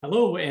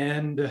Hello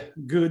and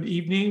good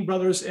evening,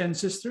 brothers and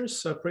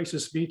sisters.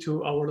 Praises be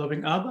to our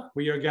loving Abba.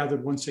 We are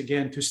gathered once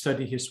again to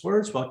study his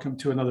words. Welcome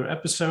to another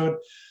episode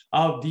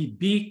of the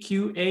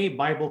BQA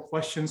Bible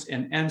Questions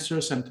and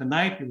Answers. And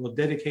tonight we will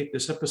dedicate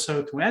this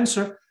episode to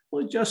answer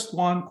just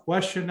one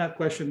question. That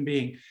question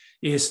being,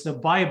 is the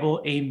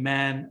Bible a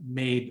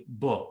man-made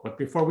book? But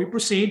before we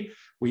proceed,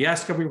 we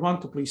ask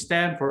everyone to please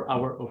stand for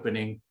our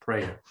opening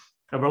prayer.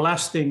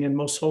 Everlasting and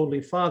most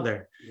holy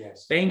Father,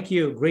 yes. Thank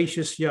you,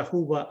 gracious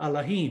Yahuwah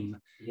Elohim,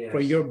 Yes.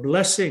 for your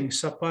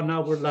blessings upon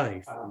our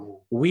life. Amen.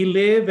 We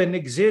live and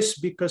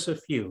exist because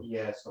of you.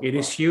 Yes, It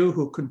is you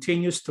who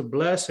continues to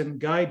bless and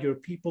guide your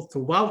people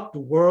throughout the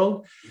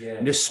world,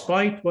 yes,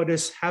 despite what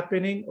is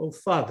happening, oh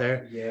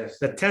Father, yes,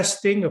 the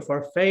testing of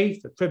our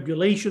faith, the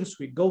tribulations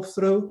we go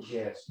through.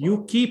 yes,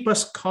 You keep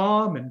us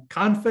calm and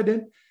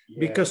confident, yes,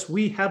 because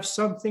we have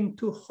something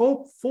to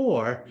hope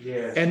for,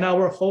 yes, and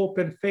our hope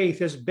and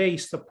faith is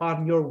based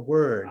upon your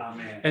word.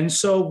 Amen. And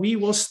so we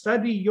will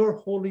study your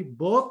holy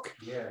book.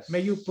 Yes. May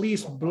you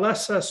please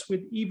bless us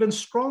with even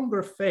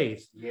stronger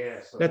faith,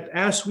 yes, that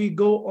as we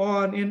go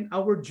on in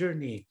our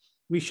journey,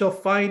 we shall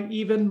find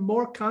even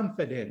more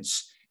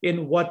confidence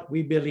in what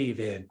we believe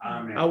in.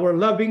 Amen. Our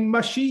loving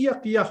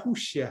Mashiach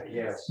Yahushua,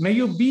 yes, may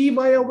you be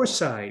by our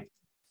side.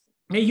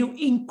 May you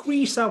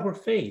increase our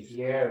faith,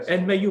 yes,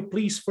 and may you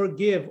please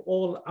forgive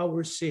all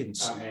our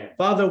sins. Amen.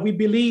 Father, we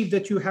believe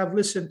that you have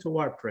listened to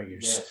our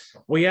prayers. Yes.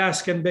 We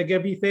ask and beg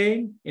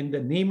everything in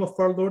the name of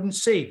our Lord and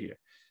Savior,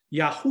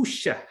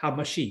 Yahushua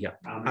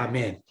HaMashiach. Amen.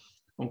 Amen.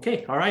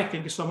 Okay, all right.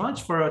 Thank you so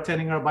much for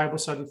attending our Bible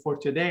study for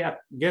today.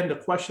 Again, the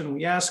question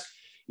we ask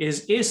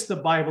is the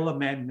Bible a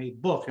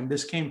man-made book? And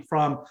this came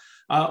from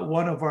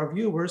one of our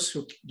viewers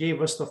who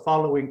gave us the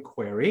following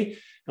query.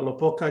 Hello,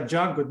 Poka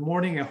John. Good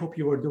morning. I hope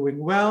you are doing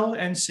well,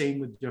 and same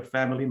with your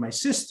family. My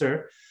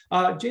sister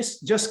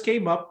just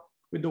came up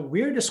with the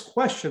weirdest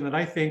question that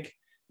I think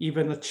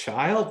even a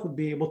child would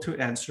be able to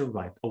answer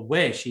right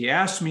away. She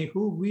asked me,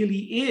 who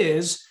really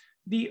is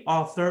the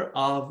author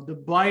of the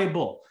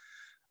Bible?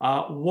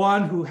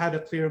 One who had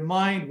a clear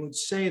mind would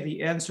say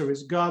the answer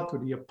is God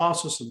through the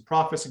apostles and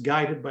prophets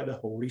guided by the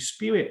Holy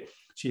Spirit.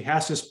 She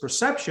has this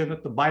perception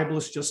that the Bible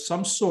is just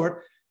some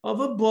sort of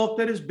a book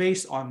that is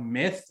based on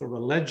myth or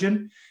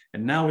religion,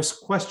 and now is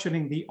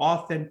questioning the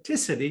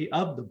authenticity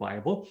of the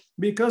Bible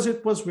because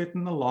it was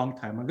written a long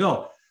time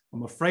ago.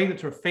 I'm afraid that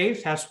her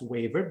faith has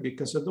wavered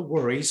because of the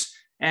worries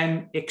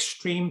and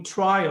extreme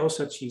trials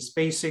that she's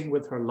facing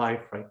with her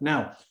life right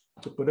now.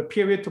 To put a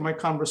period to my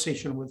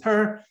conversation with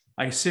her,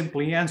 I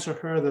simply answer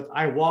her that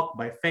I walk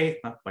by faith,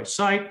 not by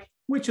sight,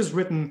 which is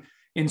written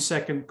in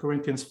 2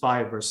 Corinthians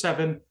 5, verse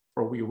 7,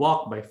 for we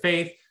walk by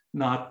faith,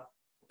 not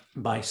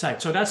by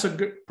sight. So that's a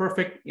good,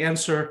 perfect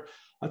answer.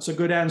 That's a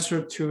good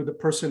answer to the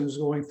person who's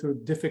going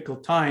through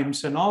difficult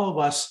times. And all of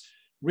us,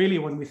 really,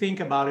 when we think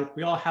about it,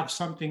 we all have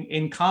something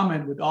in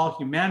common with all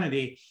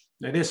humanity.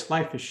 That is,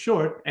 life is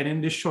short. And in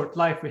this short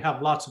life, we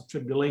have lots of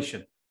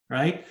tribulation,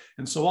 right?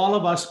 And so all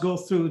of us go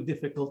through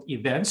difficult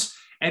events.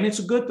 And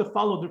it's good to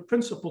follow the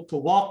principle to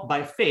walk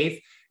by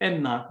faith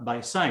and not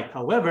by sight.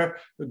 However,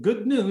 the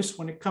good news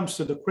when it comes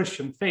to the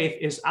Christian faith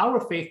is our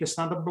faith is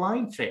not a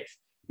blind faith,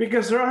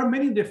 because there are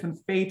many different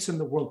faiths in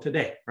the world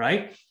today,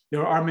 right?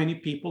 There are many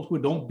people who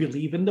don't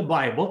believe in the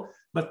Bible,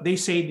 but they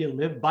say they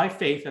live by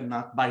faith and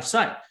not by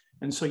sight.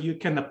 And so you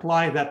can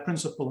apply that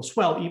principle as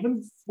well,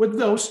 even with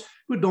those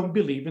who don't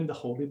believe in the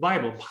Holy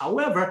Bible.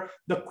 However,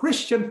 the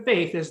Christian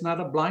faith is not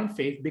a blind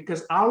faith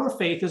because our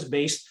faith is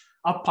based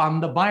upon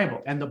the Bible.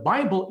 And the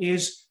Bible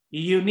is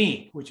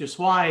unique, which is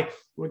why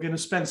we're going to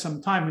spend some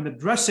time in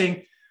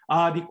addressing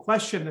the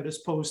question that is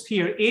posed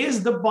here.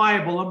 Is the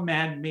Bible a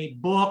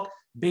man-made book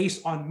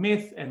based on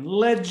myth and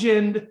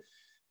legend?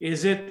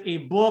 Is it a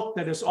book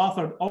that is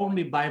authored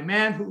only by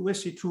man? Who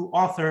is the true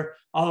author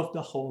of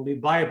the Holy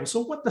Bible?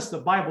 So what does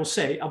the Bible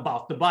say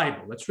about the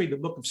Bible? Let's read the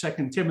book of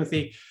 2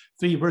 Timothy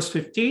 3, verse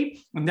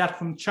 15. And that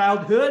from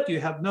childhood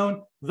you have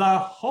known the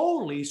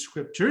Holy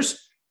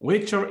Scriptures,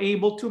 which are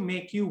able to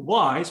make you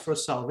wise for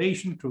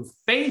salvation through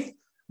faith,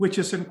 which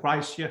is in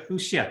Christ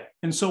Yahushua.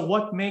 And so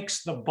what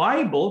makes the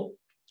Bible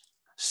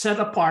set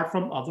apart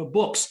from other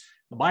books?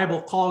 The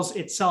Bible calls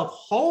itself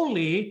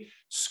Holy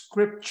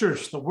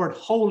Scriptures. The word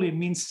holy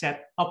means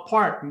set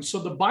apart. And so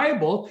the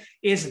Bible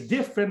is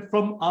different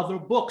from other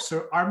books.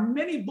 There are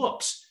many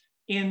books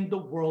in the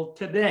world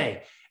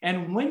today.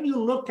 And when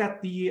you look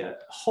at the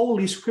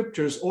Holy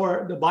Scriptures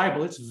or the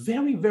Bible, it's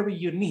very, very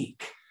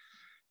unique.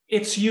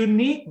 It's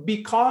unique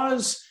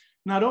because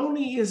not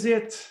only is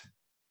it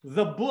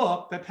the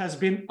book that has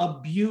been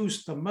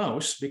abused the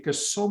most,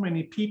 because so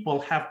many people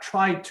have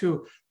tried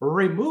to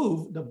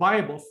remove the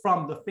Bible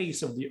from the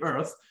face of the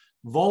earth.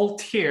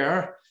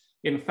 Voltaire,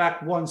 in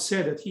fact, once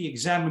said that he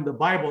examined the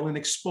Bible and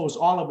exposed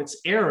all of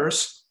its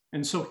errors.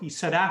 And so he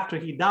said after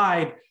he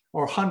died,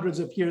 or hundreds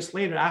of years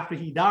later, after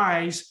he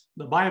dies,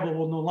 the Bible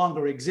will no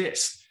longer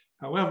exist.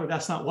 However,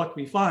 that's not what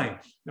we find.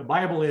 The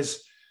Bible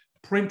is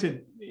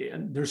printed,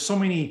 and there's so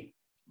many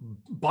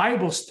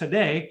Bibles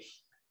today,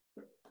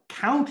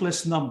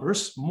 countless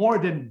numbers, more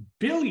than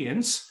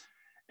billions,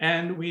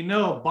 And we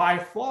know by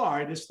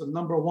far it is the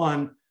number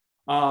one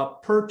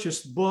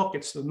purchased book.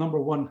 It's the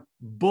number one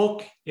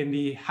book in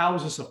the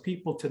houses of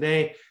people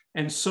today.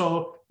 And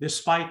so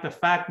despite the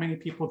fact many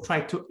people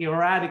try to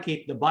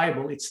eradicate the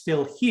Bible, it's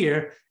still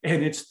here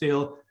and it's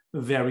still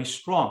very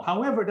strong.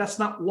 However, that's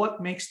not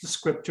what makes the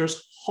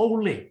scriptures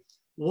holy.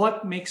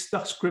 What makes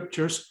the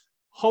scriptures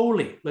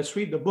holy? Let's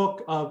read the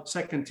book of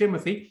 2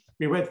 Timothy.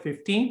 We read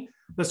 15.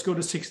 Let's go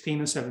to 16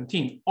 and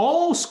 17.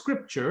 All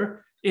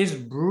scripture is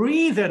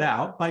breathed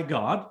out by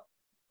God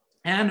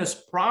and is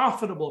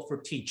profitable for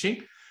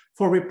teaching,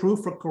 for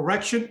reproof, for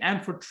correction,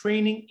 and for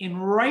training in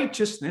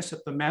righteousness,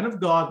 that the man of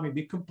God may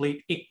be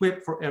complete,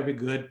 equipped for every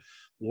good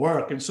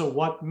work. And so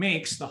what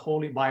makes the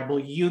Holy Bible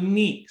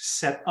unique,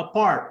 set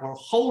apart, or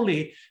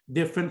holy,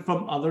 different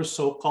from other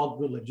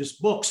so-called religious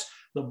books?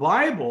 The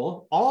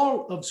Bible,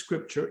 all of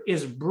Scripture,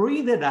 is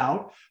breathed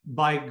out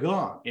by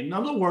God. In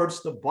other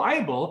words, the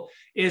Bible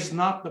is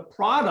not the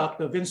product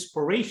of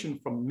inspiration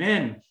from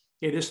men.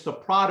 It is the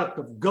product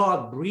of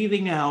God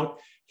breathing out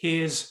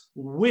his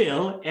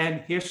will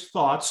and his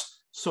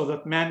thoughts so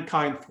that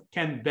mankind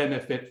can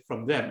benefit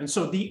from them. And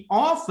so the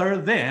author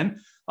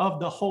then of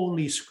the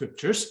Holy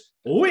Scriptures,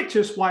 which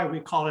is why we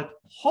call it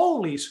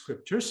Holy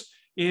Scriptures,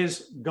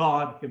 is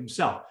God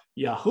himself.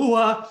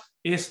 Yahuwah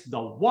is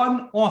the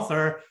one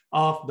author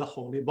of the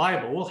Holy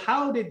Bible. Well,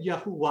 how did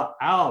Yahuwah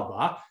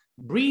Abba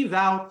breathe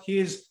out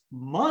his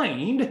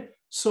mind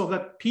so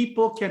that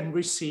people can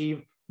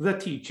receive the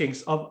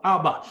teachings of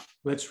Abba?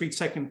 Let's read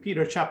 2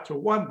 Peter chapter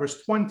 1,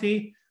 verse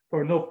 20.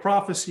 For no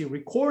prophecy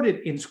recorded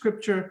in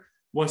Scripture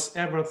was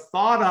ever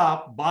thought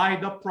up by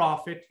the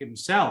prophet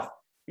himself.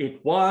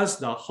 It was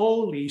the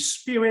Holy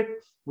Spirit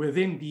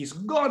within these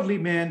godly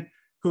men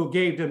who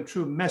gave them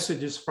true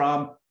messages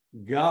from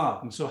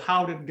God. And so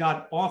how did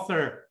God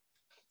author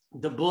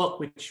the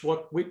book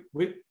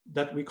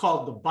that we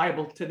call the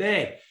Bible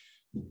today?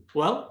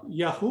 Well,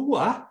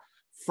 Yahuwah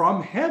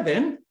from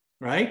heaven,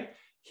 right?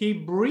 He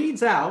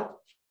breathes out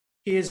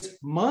his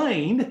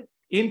mind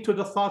into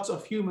the thoughts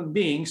of human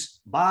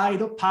beings by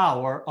the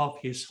power of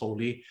his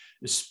Holy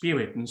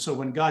Spirit. And so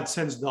when God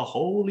sends the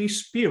Holy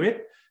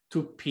Spirit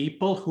to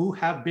people who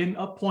have been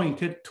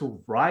appointed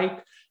to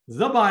write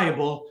the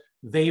Bible,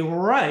 they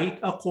write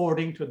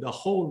according to the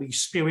Holy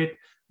Spirit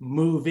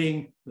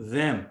moving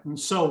them. And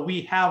so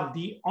we have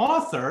the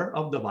author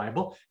of the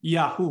Bible,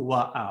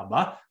 Yahuwah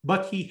Abba,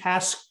 but he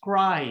has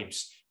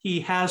scribes,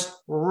 he has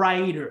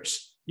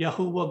writers.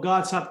 Yahuwah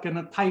God's not going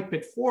to type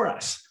it for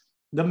us.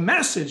 The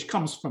message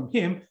comes from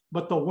him,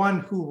 but the one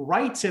who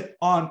writes it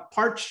on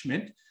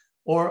parchment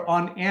or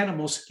on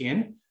animal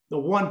skin, the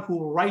one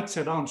who writes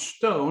it on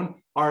stone,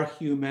 are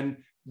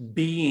human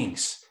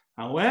beings.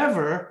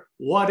 However,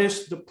 what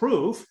is the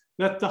proof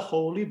that the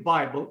Holy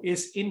Bible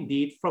is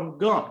indeed from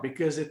God?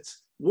 Because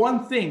it's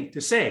one thing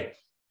to say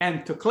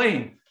and to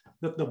claim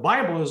that the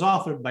Bible is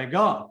authored by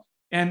God,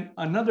 and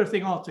another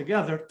thing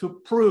altogether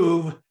to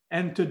prove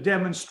and to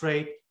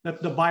demonstrate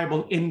that the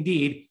Bible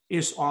indeed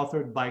is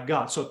authored by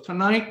God. So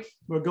tonight,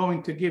 we're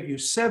going to give you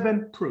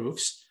 7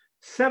 proofs,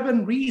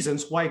 7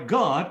 reasons why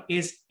God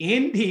is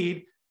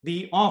indeed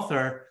the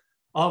author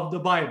of the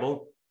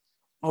Bible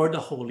or the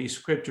Holy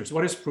Scriptures.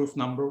 What is proof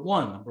number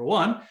 1? Number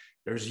 1,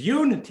 there's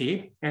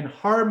unity and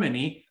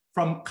harmony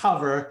from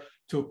cover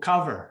to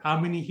cover. How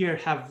many here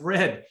have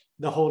read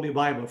the Holy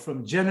Bible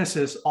from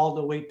Genesis all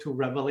the way to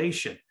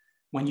Revelation?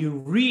 When you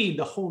read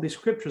the Holy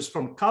Scriptures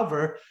from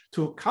cover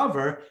to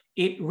cover,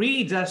 it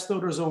reads as though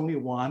there's only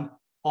one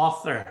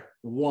author,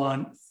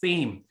 one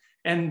theme.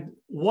 And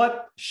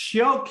what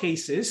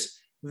showcases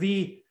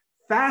the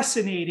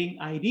fascinating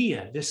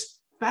idea,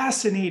 this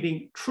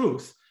fascinating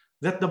truth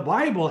that the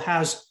Bible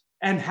has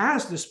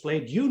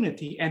displayed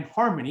unity and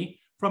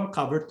harmony from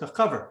cover to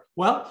cover?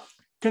 Well,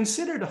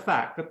 consider the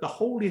fact that the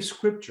Holy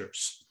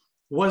Scriptures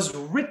was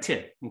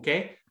written,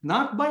 okay,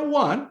 not by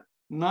one,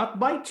 not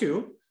by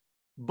two,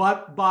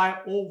 but by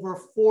over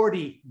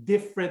 40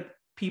 different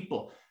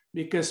people,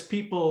 because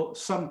people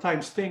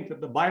sometimes think that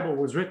the Bible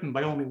was written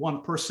by only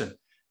one person.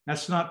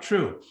 That's not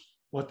true.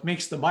 What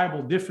makes the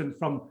Bible different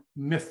from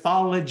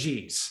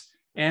mythologies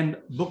and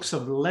books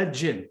of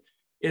legend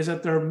is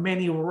that there are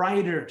many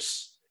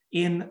writers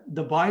in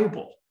the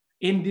Bible,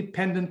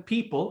 independent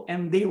people,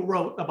 and they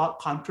wrote about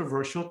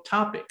controversial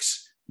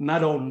topics.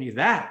 Not only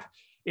that,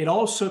 it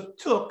also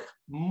took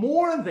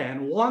more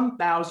than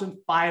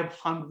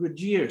 1,500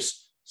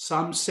 years.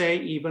 Some say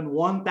even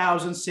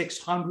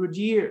 1,600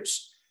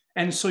 years.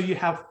 And so you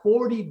have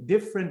 40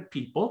 different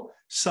people,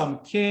 some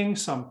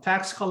kings, some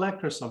tax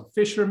collectors, some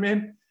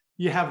fishermen.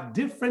 You have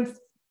different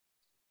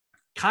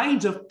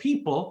kinds of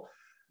people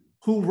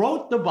who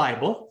wrote the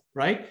Bible,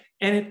 right?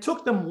 And it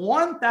took them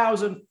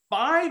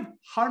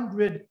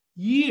 1,500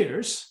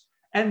 years.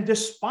 And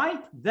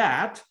despite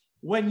that,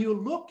 when you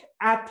look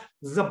at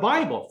the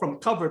Bible from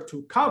cover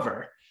to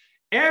cover,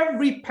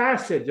 every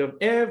passage of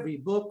every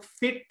book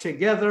fit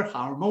together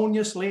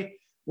harmoniously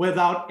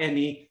without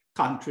any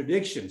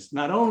contradictions.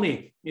 Not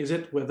only is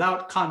it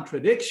without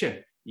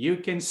contradiction, you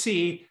can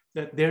see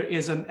that there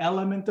is an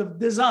element of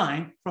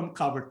design from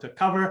cover to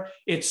cover.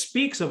 It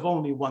speaks of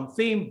only one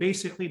theme,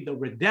 basically the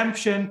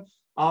redemption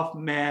of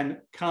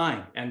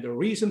mankind. And the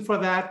reason for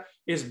that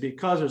is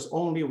because there's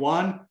only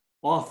one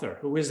author.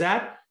 Who is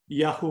that?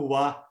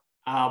 Yahuwah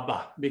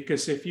Abba.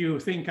 Because if you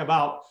think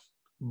about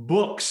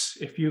books,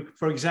 if you,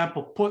 for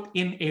example, put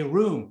in a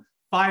room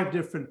 5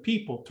 different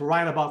people to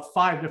write about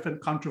 5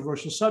 different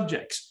controversial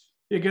subjects,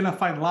 you're going to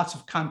find lots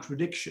of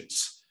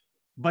contradictions.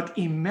 But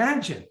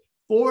imagine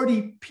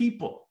 40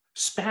 people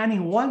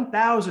spanning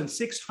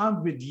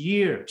 1,600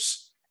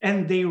 years,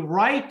 and they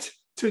write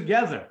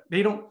together.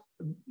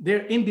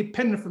 They're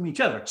independent from each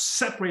other,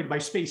 separated by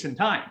space and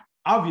time,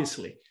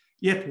 obviously.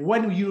 Yet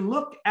when you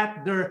look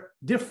at their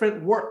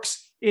different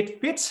works, it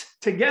fits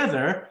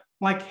together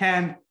like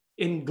hand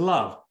in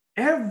glove.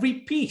 Every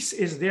piece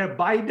is there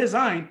by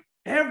design.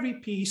 Every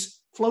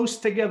piece flows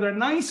together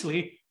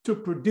nicely to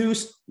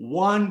produce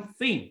one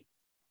theme,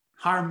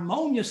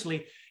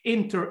 harmoniously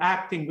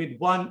interacting with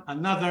one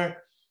another,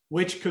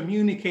 which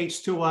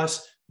communicates to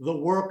us the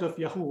work of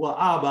Yahuwah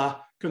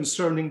Abba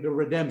concerning the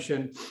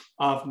redemption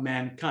of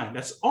mankind.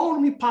 That's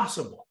only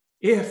possible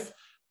if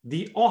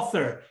the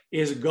author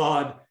is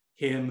God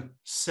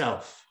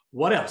himself.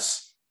 What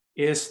else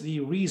is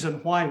the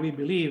reason why we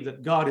believe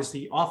that God is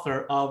the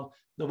author of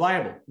the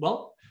Bible?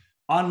 Well,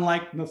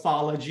 unlike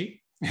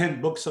mythology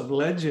and books of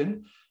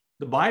legend,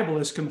 the Bible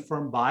is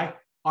confirmed by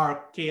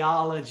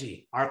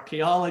archaeology.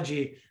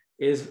 Archaeology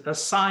is a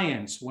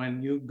science.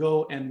 When you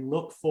go and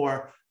look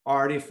for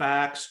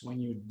artifacts,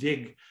 when you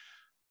dig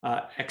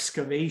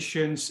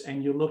excavations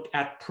and you look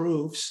at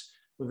proofs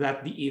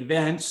that the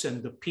events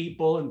and the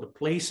people and the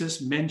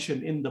places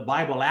mentioned in the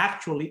Bible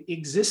actually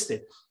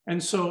existed.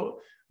 And so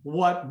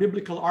what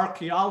biblical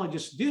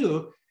archaeologists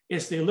do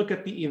is they look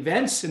at the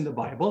events in the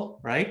Bible,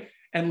 right?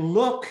 And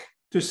look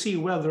to see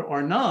whether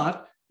or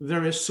not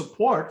there is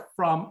support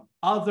from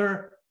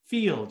other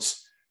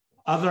fields,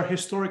 other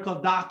historical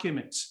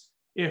documents.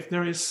 If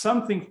there is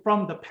something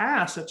from the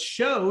past that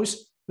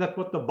shows that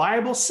what the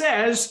Bible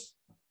says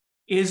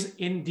is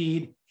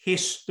indeed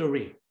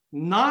history,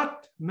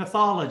 not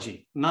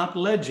mythology, not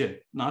legend,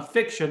 not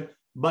fiction,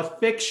 but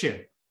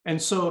fiction.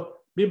 And so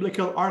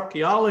biblical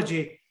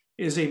archaeology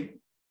is a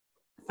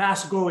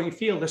fast-growing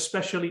field,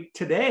 especially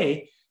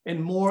today,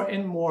 and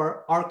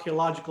more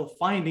archaeological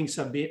findings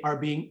are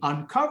being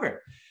uncovered.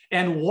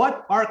 And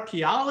what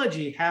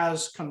archaeology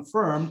has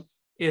confirmed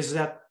is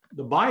that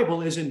the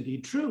Bible is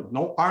indeed true.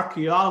 No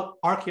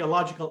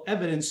archaeological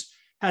evidence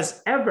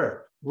has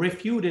ever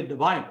refuted the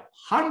Bible.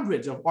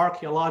 Hundreds of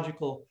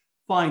archaeological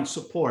finds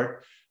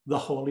support the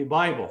Holy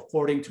Bible.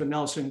 According to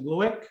Nelson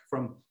Glueck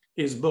from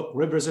his book,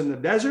 Rivers in the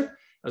Desert,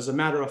 as a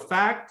matter of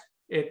fact,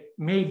 it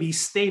may be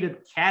stated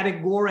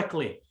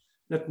categorically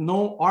that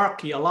no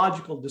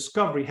archaeological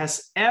discovery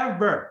has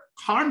ever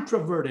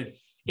controverted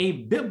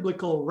a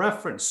biblical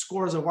reference.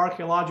 Scores of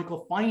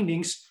archaeological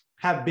findings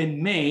have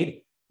been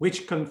made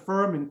which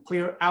confirm in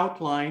clear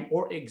outline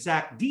or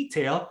exact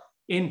detail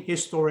in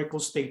historical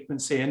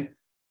statements in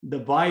the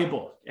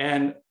Bible.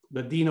 And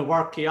the Dean of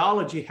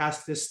Archaeology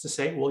has this to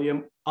say,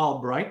 William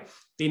Albright: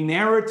 the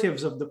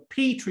narratives of the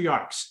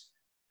patriarchs,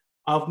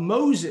 of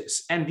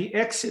Moses and the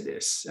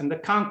Exodus and the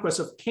conquest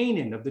of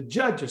Canaan, of the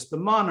judges, the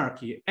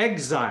monarchy,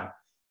 exile,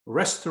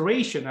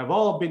 restoration have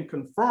all been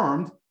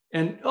confirmed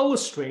and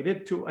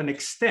illustrated to an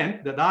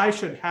extent that I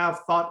should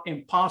have thought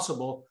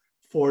impossible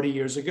 40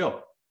 years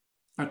ago.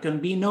 There can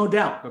be no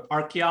doubt that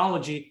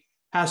archaeology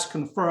has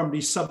confirmed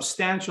the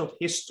substantial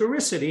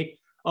historicity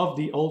of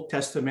the Old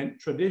Testament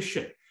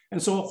tradition.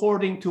 And so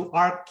according to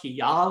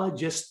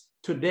archaeologists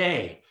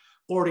today,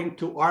 according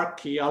to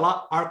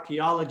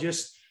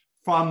archaeologists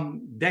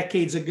from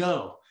decades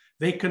ago,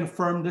 they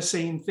confirm the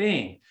same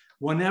thing.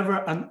 Whenever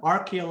an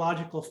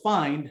archaeological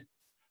find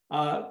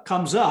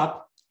comes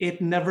up,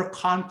 it never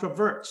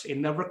controverts, it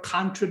never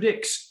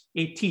contradicts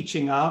a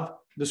teaching of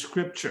the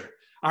scripture.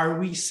 Are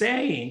we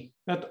saying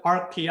that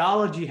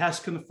archaeology has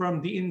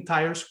confirmed the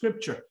entire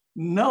scripture?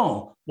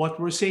 No, what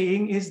we're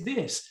saying is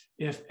this: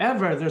 if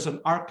ever there's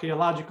an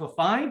archaeological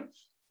find,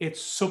 it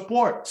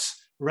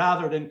supports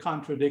rather than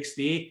contradicts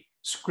the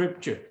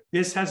scripture.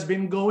 This has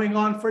been going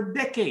on for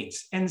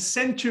decades and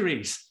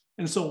centuries.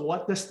 And so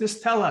what does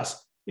this tell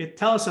us? It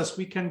tells us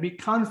we can be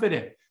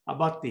confident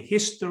about the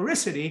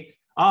historicity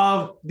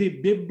of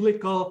the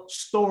biblical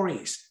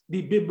stories,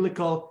 the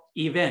biblical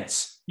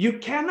events. You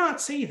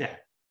cannot say that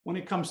when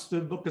it comes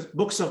to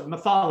books of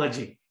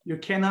mythology. You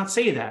cannot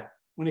say that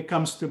when it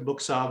comes to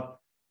books of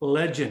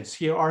legends.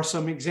 Here are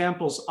some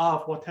examples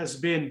of what has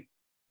been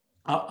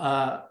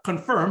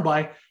confirmed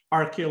by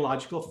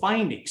archaeological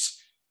findings.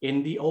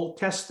 In the Old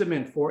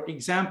Testament, for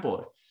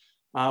example,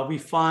 we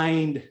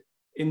find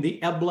in the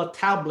Ebla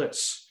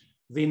tablets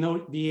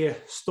the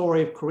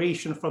story of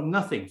creation from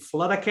nothing,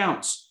 flood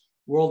accounts,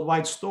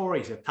 worldwide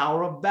stories, the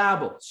Tower of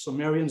Babel,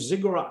 Sumerian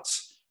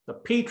ziggurats, the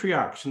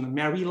patriarchs and the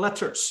Mary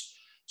letters,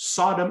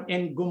 Sodom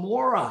and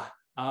Gomorrah.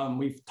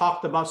 We've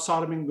talked about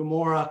Sodom and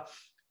Gomorrah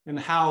and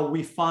how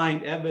we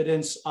find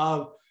evidence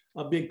of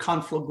a big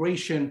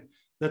conflagration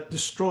that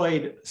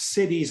destroyed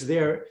cities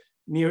there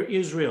near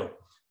Israel.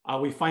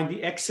 We find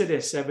the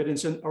Exodus,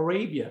 evidence in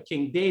Arabia,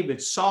 King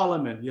David,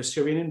 Solomon, the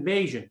Assyrian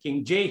invasion,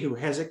 King Jehu,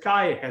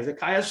 Hezekiah,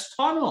 Hezekiah's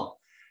tunnel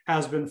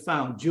has been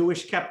found,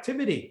 Jewish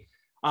captivity,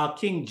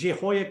 King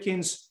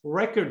Jehoiakim's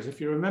records.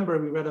 If you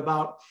remember, we read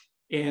about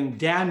in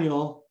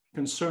Daniel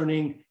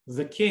concerning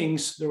the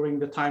kings during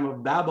the time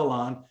of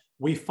Babylon.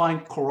 We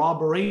find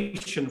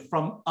corroboration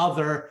from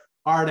other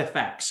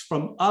artifacts,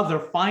 from other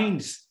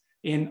finds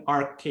in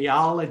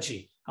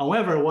archaeology.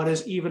 However, what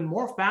is even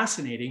more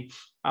fascinating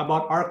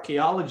about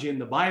archaeology in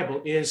the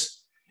Bible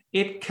is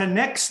it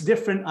connects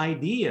different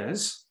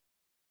ideas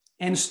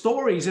and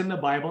stories in the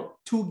Bible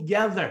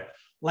together.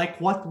 Like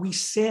what we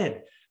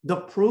said, the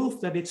proof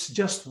that it's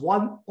just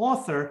one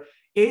author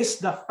is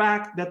the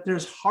fact that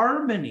there's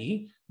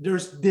harmony,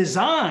 there's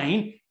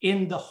design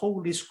in the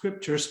Holy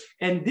Scriptures.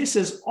 And this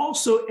is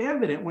also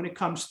evident when it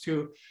comes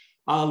to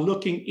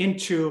looking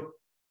into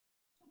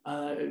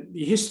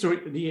the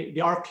history,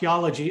 the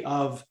archaeology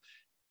of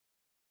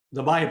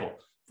the Bible.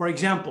 For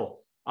example,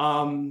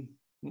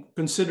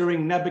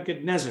 considering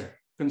Nebuchadnezzar,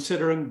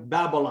 considering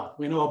Babylon.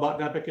 We know about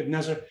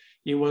Nebuchadnezzar.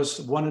 He was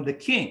one of the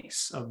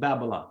kings of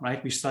Babylon,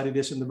 right? We studied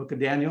this in the book of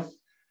Daniel.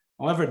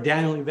 However,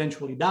 Daniel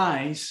eventually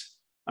dies.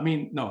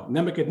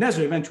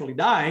 Nebuchadnezzar eventually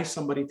dies.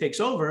 Somebody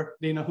takes over.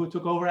 Do you know who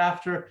took over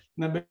after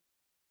Nebuchadnezzar?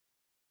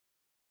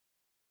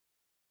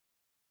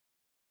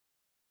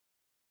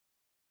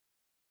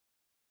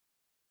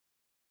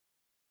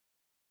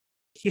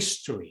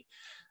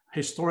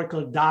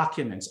 Historical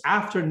documents.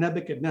 After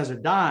Nebuchadnezzar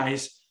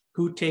dies,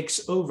 who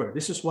takes over?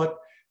 This is what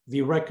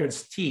the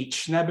records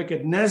teach.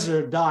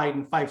 Nebuchadnezzar died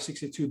in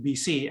 562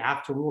 BC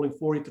after ruling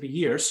 43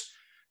 years.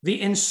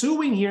 The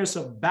ensuing years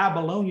of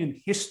Babylonian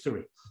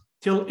history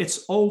till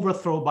its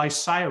overthrow by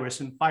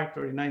Cyrus in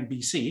 539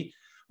 BC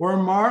were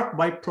marked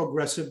by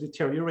progressive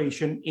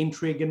deterioration,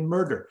 intrigue, and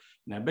murder.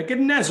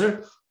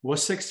 Nebuchadnezzar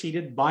was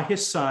succeeded by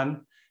his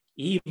son,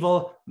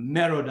 Evil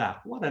Merodach.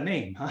 What a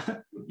name,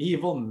 huh?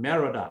 Evil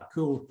Merodach,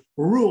 who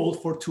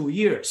ruled for 2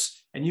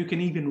 years. And you can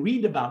even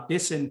read about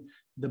this in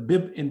the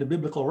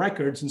biblical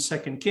records in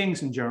 2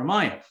 Kings and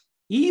Jeremiah.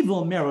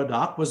 Evil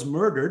Merodach was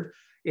murdered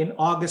in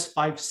August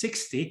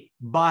 560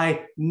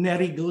 by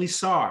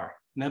Neriglissar,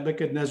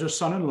 Nebuchadnezzar's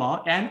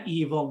son-in-law, and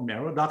evil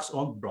Merodach's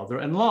own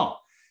brother-in-law.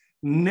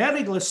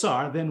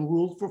 Neriglissar then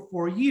ruled for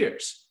 4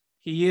 years.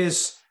 He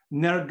is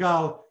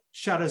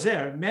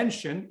Nergal-Sharezer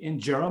mentioned in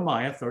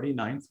Jeremiah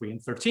 39, 3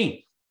 and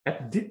 13.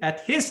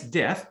 At his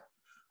death,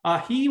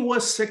 he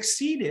was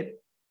succeeded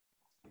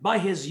by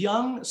his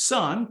young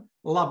son,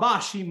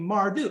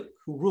 Labashi-Marduk,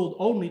 who ruled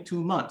only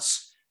 2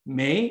 months,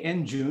 May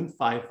and June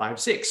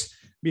 556,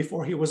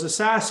 before he was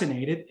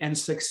assassinated and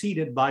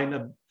succeeded by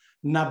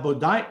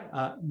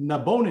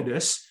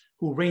Nabonidus,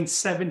 who reigned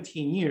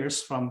 17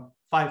 years from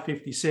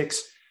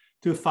 556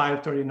 to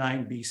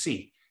 539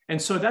 BC.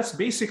 And so that's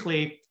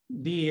basically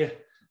the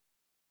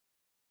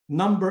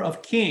number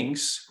of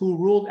kings who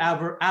ruled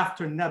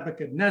after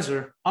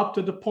Nebuchadnezzar up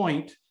to the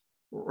point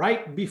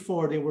right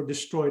before they were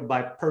destroyed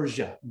by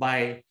Persia,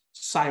 by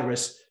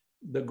Cyrus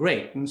the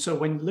Great. And so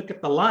when you look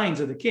at the lines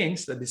of the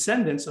kings, the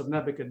descendants of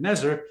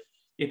Nebuchadnezzar,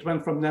 it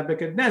went from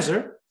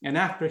Nebuchadnezzar, and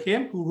after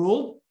him, who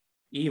ruled?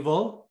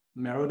 Evil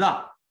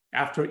Merodach.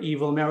 After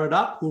evil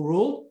Merodach, who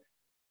ruled?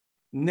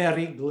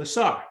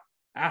 Neriglissar.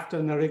 After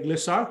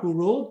Neriglissar, who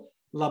ruled?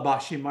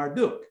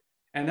 Labashi-Marduk.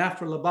 And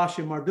after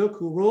Labashi-Marduk,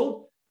 who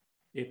ruled?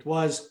 It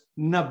was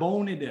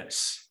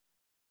Nabonidus.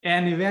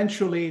 And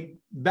eventually,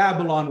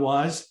 Babylon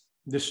was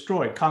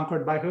destroyed.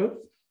 Conquered by who?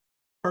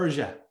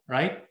 Persia,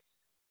 right?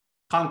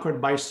 Conquered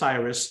by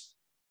Cyrus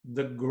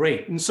the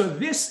Great. And so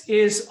this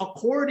is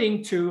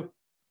according to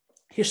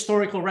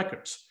historical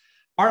records,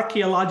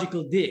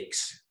 archaeological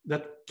digs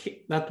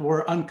that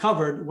were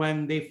uncovered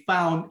when they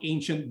found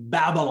ancient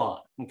Babylon,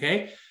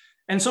 okay?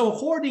 And so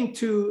according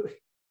to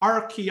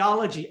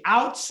archaeology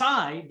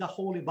outside the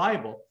Holy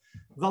Bible,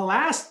 the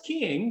last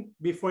king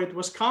before it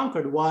was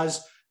conquered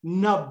was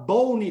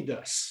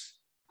Nabonidus.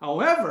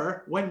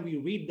 However, when we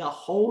read the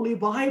Holy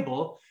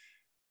Bible,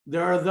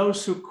 there are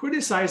those who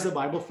criticize the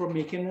Bible for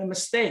making a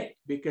mistake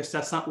because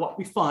that's not what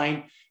we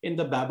find in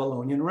the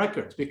Babylonian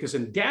records. Because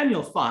in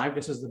Daniel 5,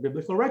 this is the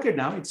biblical record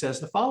now, it says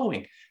the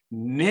following.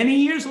 Many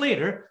years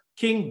later,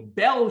 King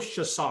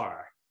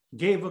Belshazzar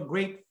gave a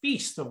great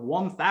feast of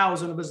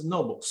 1,000 of his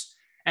nobles,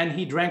 and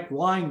he drank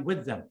wine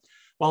with them.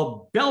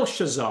 While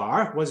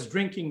Belshazzar was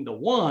drinking the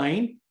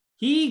wine,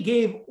 he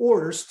gave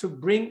orders to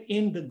bring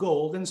in the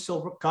gold and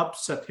silver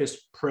cups that his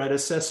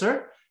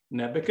predecessor,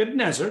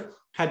 Nebuchadnezzar,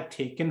 had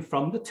taken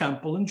from the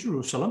temple in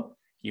Jerusalem.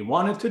 He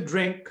wanted to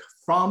drink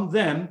from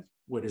them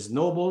with his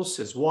nobles,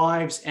 his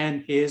wives,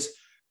 and his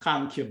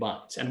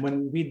concubines. And when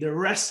we read the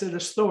rest of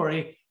the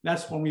story,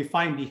 that's when we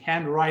find the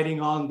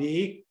handwriting on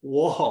the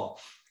wall.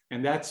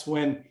 And that's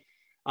when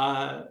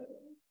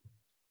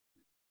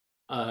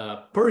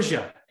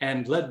Persia,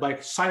 and led by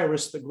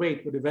Cyrus the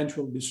Great, would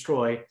eventually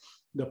destroy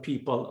the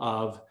people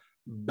of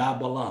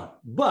Babylon.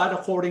 But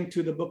according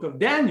to the book of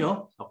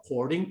Daniel,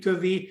 according to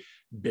the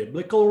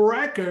biblical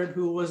record,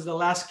 who was the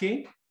last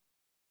king?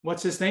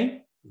 What's his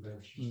name?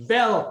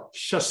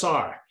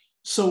 Belshazzar.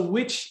 So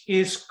which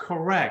is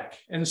correct?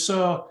 And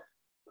so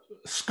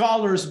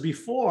scholars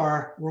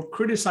before were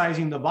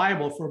criticizing the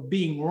Bible for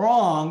being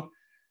wrong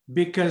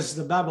because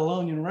the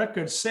Babylonian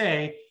records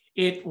say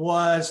it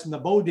was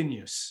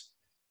Nabonidus.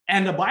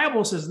 And the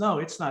Bible says, no,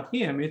 it's not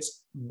him,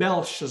 it's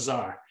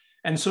Belshazzar.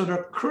 And so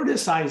they're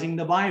criticizing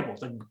the Bible.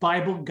 The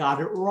Bible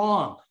got it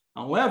wrong.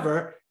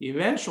 However,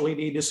 eventually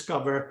they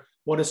discover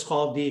what is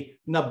called the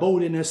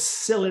Nabonidus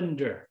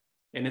cylinder.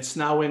 And it's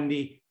now in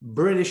the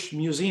British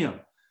Museum.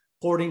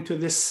 According to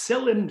this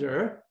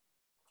cylinder,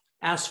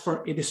 as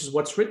for, this is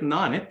what's written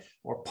on it,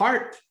 or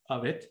part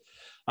of it,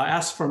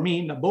 as for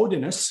me,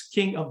 Nabonidus,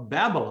 king of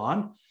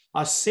Babylon,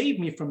 save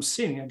me from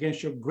sinning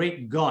against your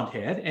great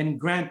Godhead and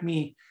grant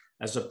me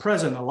as a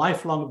present a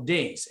lifelong of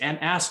days. And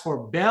as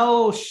for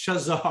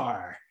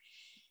Belshazzar,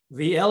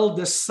 the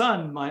eldest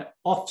son, my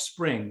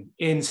offspring,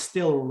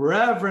 instill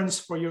reverence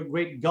for your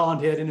great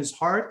Godhead in his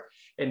heart,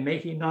 and may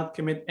he not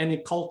commit any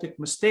cultic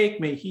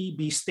mistake. May he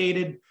be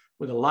stated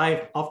with a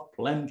life of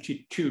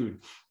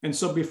plenitude. And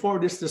so before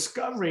this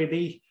discovery,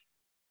 they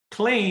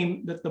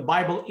claim that the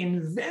Bible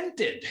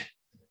invented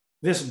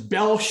this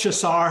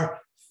Belshazzar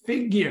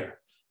figure.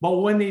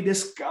 But when they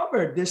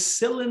discovered this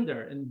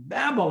cylinder in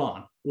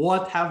Babylon,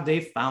 what have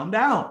they found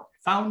out?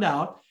 Found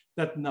out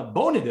that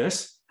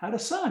Nabonidus had a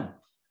son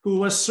who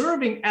was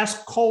serving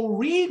as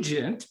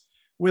co-regent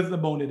with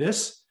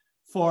Nabonidus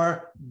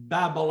for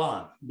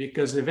Babylon,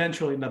 because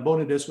eventually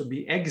Nabonidus would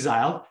be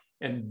exiled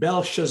and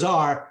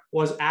Belshazzar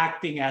was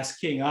acting as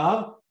king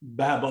of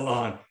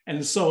Babylon.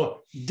 And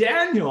so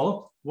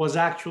Daniel was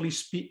actually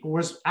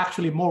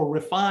more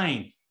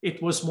refined.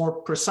 It was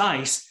more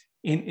precise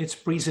in its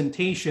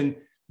presentation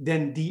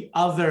than the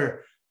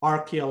other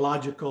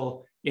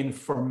archaeological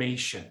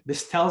information.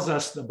 This tells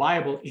us the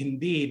Bible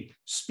indeed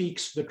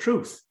speaks the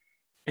truth.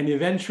 And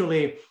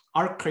eventually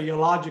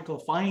archaeological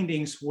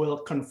findings will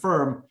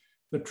confirm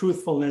the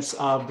truthfulness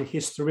of the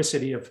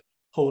historicity of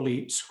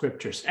Holy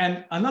Scriptures.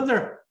 And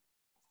another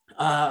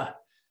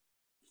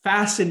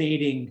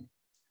fascinating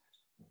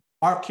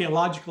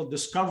archaeological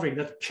discovery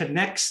that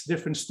connects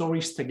different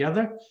stories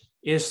together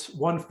is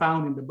one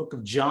found in the book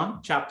of John,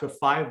 chapter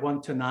 5,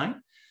 1-9.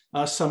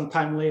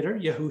 Sometime later,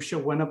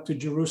 Yahushua went up to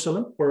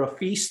Jerusalem for a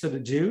feast of the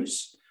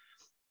Jews.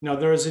 Now,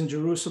 there is in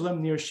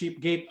Jerusalem near Sheep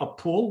Gate a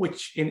pool,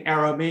 which in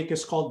Aramaic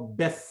is called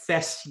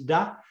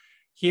Bethesda.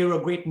 Here, a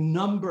great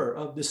number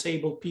of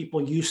disabled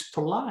people used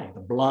to lie: the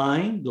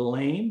blind, the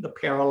lame, the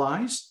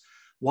paralyzed.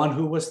 One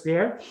who was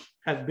there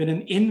had been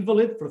an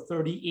invalid for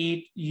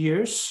 38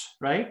 years,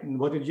 right? And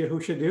what did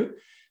Yahushua do?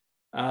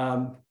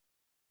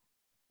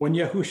 When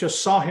Yahushua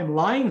saw him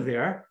lying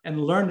there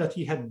and learned that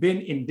he had been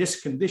in this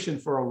condition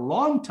for a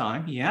long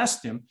time, he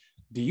asked him,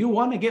 "Do you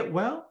want to get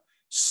well?"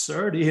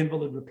 "Sir," the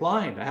invalid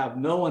replied, "I have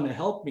no one to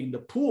help me in the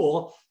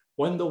pool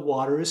when the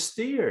water is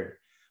stirred.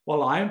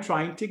 While I am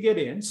trying to get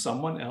in,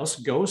 someone else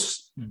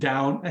goes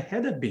down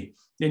ahead of me."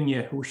 Then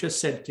Yahushua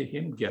said to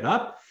him, "Get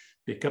up,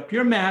 pick up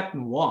your mat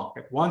and walk."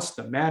 At once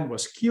the man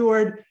was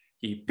cured.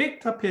 He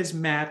picked up his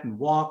mat and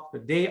walked. The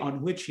day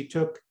on which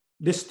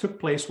this took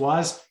place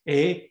was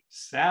a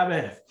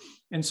Sabbath.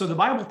 And so the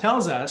Bible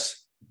tells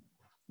us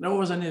there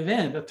was an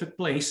event that took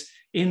place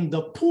in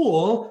the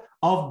pool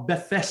of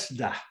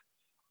Bethesda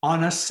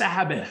on a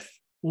Sabbath.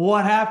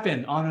 What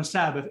happened on a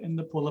Sabbath in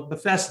the pool of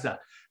Bethesda?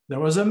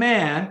 There was a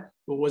man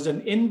who was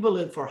an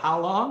invalid for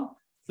how long?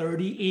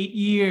 38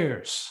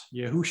 years.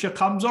 Yahushua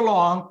comes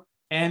along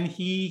and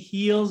he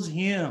heals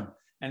him.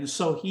 And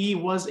so he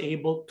was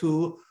able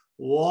to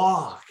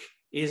walk.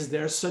 Is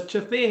there such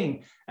a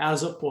thing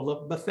as a pool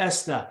of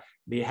Bethesda?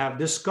 They have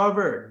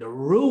discovered the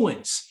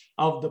ruins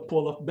of the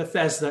pool of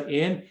Bethesda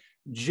in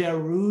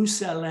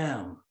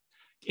Jerusalem.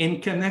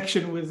 In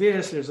connection with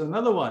this, there's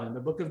another one in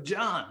the book of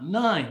John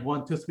 9,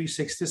 1-3,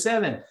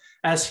 6-7.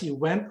 As he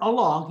went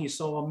along, he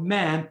saw a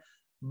man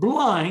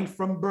blind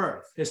from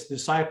birth. His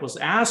disciples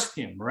asked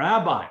him,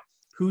 "Rabbi,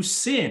 who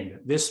sinned,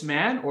 this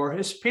man or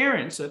his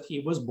parents, that he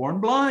was born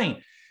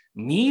blind?"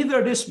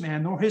 "Neither this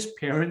man nor his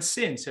parents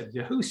sinned," said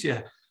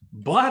Yahushua,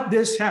 "but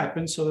this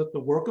happened so that the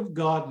work of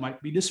God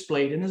might be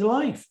displayed in his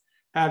life."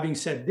 Having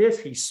said this,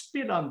 he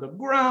spit on the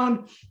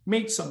ground,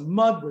 made some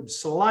mud with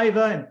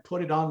saliva, and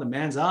put it on the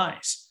man's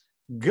eyes.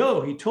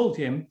 "Go," he told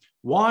him,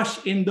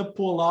 "wash in the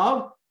pool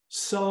of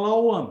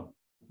Siloam."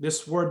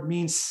 This word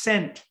means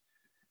sent.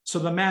 So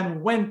the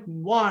man went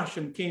and washed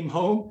and came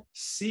home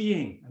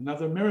seeing.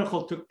 Another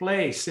miracle took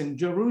place in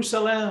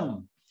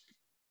Jerusalem,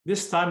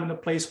 this time in a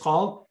place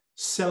called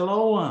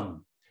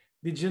Siloam.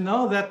 Did you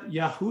know that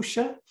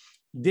Yahushua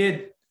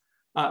did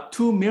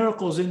 2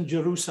 miracles in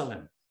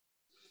Jerusalem?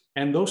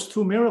 And those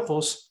 2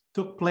 miracles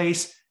took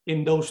place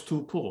in those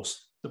 2 pools.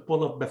 The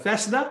pool of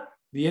Bethesda,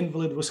 the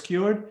invalid was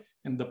cured,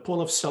 and the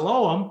pool of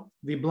Siloam,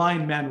 the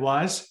blind man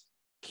was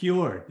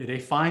cured. Did they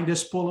find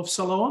this pool of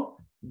Siloam?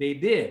 They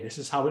did. This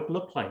is how it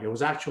looked like. It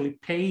was actually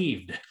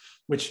paved,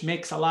 which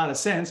makes a lot of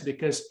sense,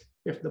 because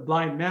if the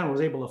blind man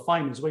was able to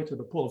find his way to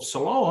the pool of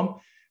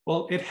Siloam,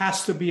 well, it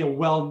has to be a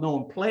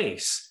well-known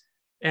place.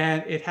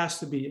 and it has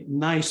to be a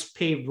nice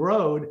paved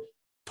road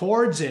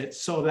towards it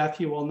so that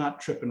he will not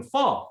trip and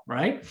fall,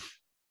 right?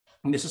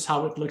 And this is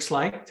how it looks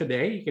like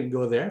today. You can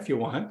go there if you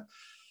want.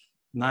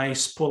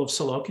 Nice pool of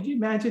Siloam. Could you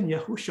imagine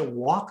Yahusha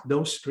walked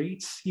those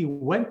streets? He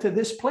went to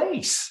this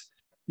place,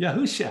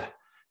 Yahusha.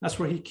 That's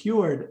where he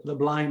cured the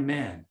blind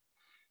man.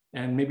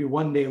 And maybe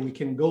one day we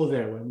can go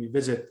there when we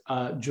visit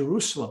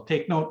Jerusalem.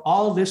 Take note,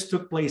 all this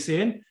took place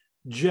in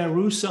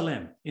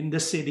Jerusalem, in the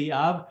city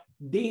of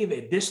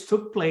David. This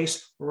took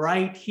place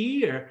right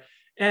here.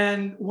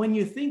 And when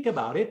you think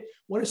about it,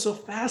 what is so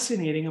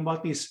fascinating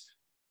about these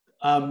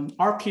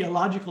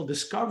archaeological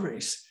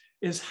discoveries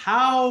is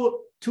how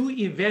two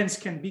events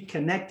can be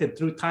connected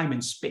through time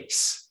and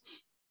space.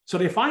 So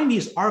they find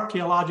these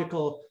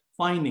archaeological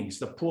findings,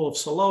 the pool of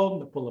Siloam,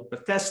 the pool of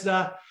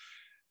Bethesda,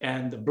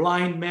 and the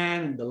blind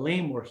man and the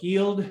lame were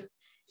healed.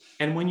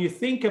 And when you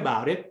think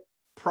about it,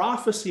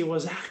 prophecy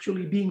was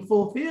actually being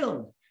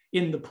fulfilled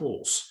in the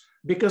pools,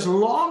 because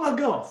long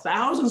ago,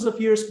 thousands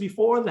of years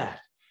before that,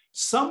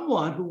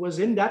 someone who was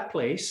in that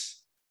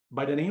place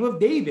by the name of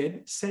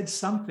David said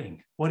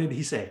something. What did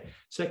he say?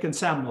 2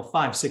 Samuel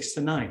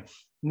 5:6-9.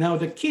 Now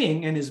the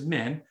king and his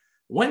men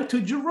went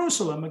to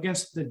Jerusalem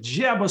against the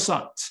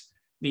Jebusites,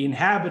 the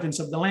inhabitants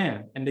of the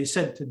land. And they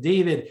said to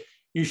David,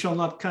 you shall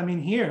not come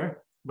in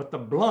here, but the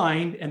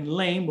blind and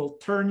lame will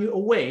turn you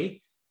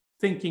away,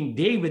 thinking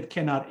David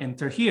cannot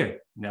enter here.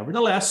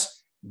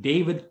 Nevertheless,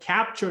 David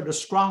captured the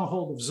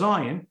stronghold of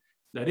Zion,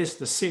 that is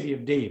the city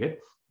of David.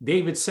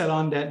 David said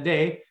on that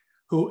day,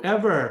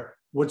 whoever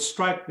would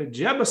strike the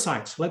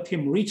Jebusites, let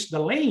him reach the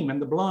lame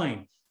and the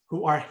blind,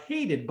 who are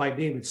hated by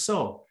David's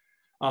soul,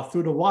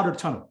 through the water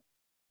tunnel.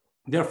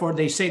 Therefore,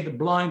 they say the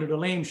blind or the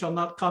lame shall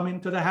not come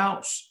into the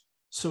house.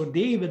 So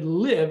David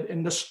lived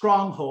in the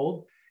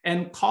stronghold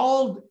and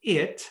called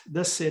it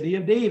the city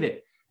of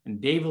David.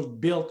 And David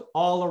built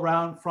all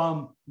around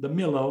from the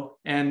Millo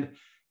and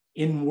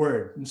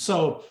inward. And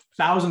so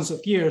thousands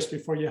of years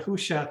before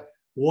Yahusha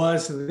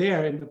was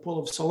there in the pool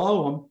of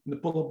Siloam, in the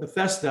pool of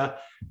Bethesda,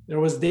 there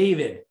was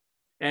David.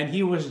 And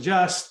he was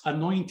just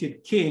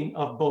anointed king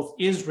of both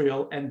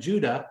Israel and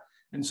Judah.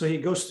 And so he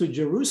goes to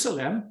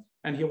Jerusalem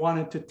and he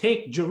wanted to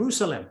take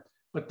Jerusalem.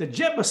 But the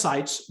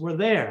Jebusites were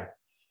there.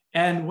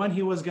 And when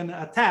he was going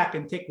to attack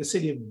and take the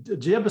city of the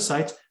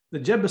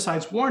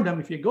Jebusites warned him,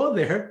 if you go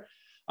there,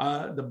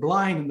 the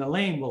blind and the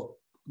lame will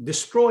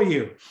destroy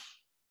you.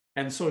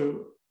 And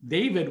so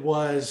David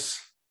was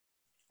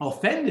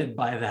offended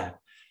by that,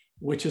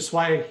 which is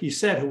why he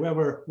said,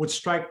 whoever would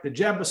strike the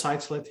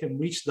Jebusites, let him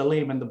reach the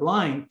lame and the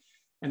blind.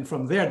 And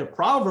from there, the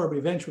proverb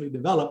eventually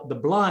developed, the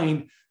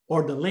blind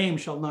or the lame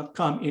shall not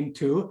come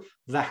into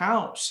the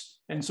house.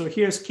 And so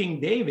here's King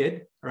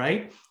David,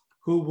 right,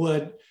 who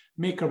would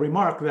make a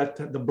remark that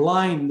the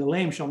blind and the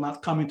lame shall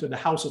not come into the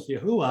house of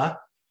Yahuwah.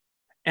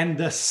 And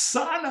the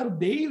son of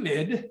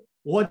David,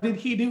 what did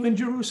he do in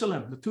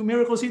Jerusalem? The two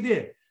miracles he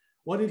did.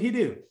 What did he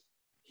do?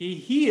 He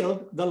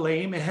healed the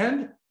lame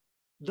and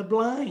the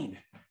blind,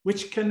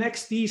 which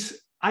connects these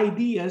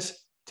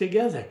ideas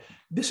together.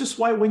 This is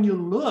why when you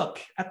look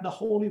at the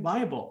Holy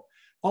Bible,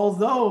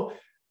 although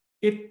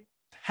it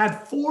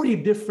had 40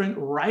 different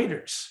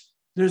writers,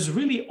 there's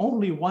really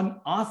only one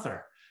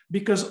author,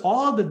 because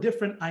all the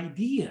different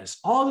ideas,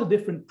 all the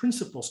different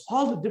principles,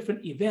 all the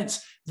different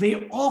events,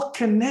 they all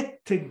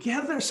connect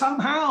together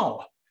somehow.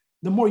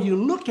 The more you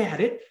look at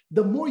it,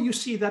 the more you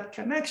see that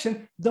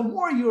connection, the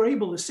more you're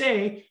able to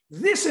say,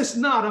 this is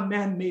not a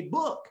man-made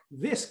book.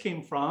 This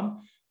came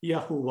from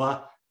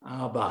Yahuwah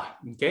Abba.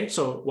 Okay,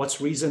 so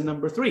what's reason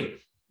number 3?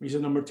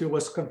 Reason number 2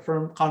 was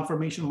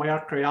confirmation by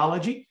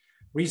archaeology.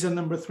 Reason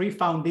number 3,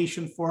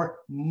 foundation for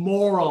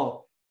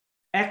moral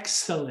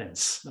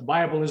excellence. The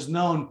Bible is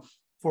known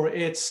for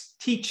its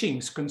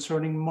teachings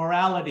concerning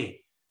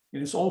morality.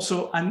 It is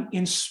also an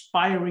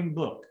inspiring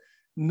book.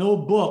 No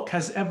book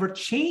has ever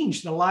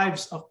changed the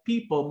lives of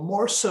people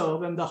more so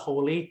than the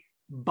Holy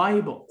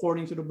Bible,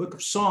 according to the book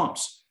of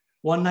Psalms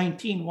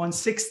 119,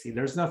 160.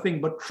 There's nothing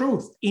but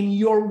truth in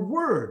your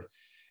word,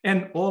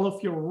 and all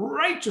of your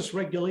righteous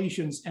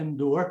regulations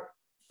endure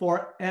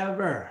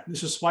forever.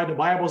 This is why the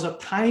Bible is a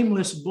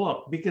timeless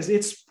book, because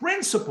its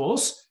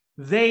principles,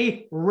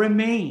 they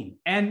remain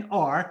and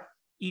are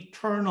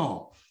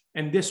eternal.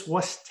 And this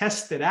was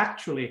tested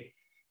actually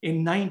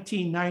in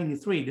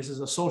 1993. This is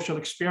a social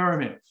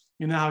experiment.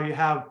 You know how you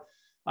have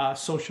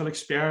social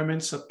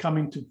experiments that come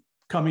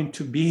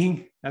into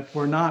being that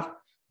were not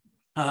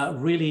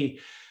really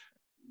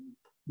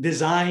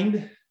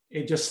designed.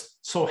 It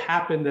just so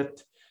happened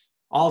that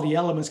all the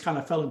elements kind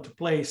of fell into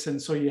place.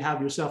 And so you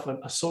have yourself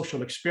a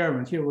social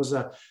experiment. Here was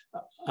a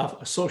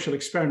social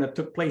experiment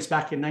that took place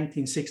back in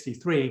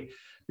 1963,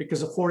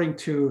 because according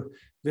to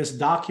this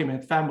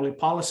document, Family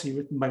Policy,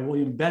 written by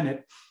William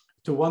Bennett,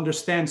 to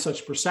understand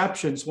such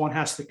perceptions, one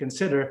has to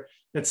consider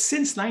that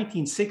since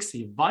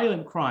 1960,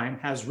 violent crime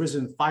has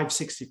risen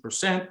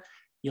 560%,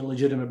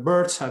 illegitimate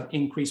births have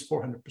increased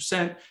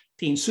 400%,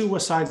 teen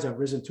suicides have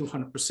risen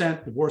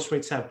 200%, divorce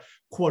rates have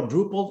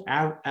quadrupled,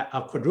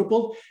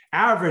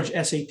 average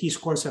SAT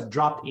scores have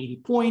dropped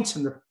 80 points,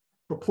 and the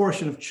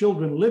proportion of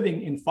children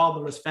living in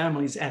fatherless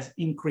families has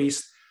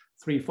increased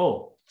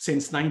threefold.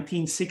 Since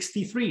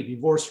 1963,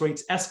 divorce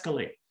rates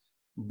escalate,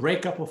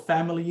 breakup of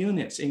family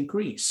units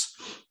increase,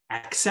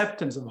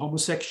 acceptance of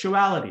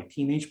homosexuality,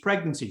 teenage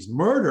pregnancies,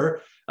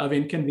 murder of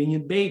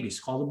inconvenient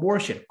babies called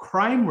abortion,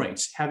 crime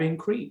rates have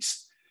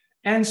increased.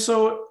 And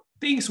so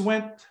things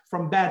went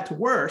from bad to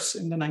worse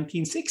in the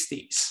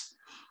 1960s,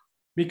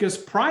 because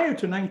prior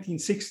to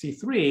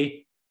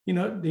 1963,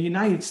 the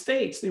United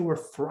States, they were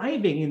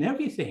thriving in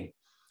everything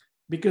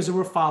because they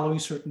were following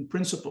certain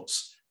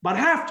principles. But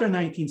after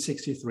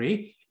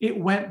 1963, it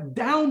went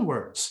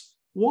downwards.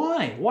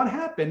 Why? What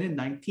happened in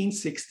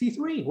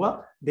 1963?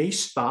 Well, they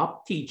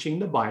stopped teaching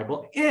the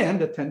Bible and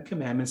the Ten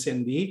Commandments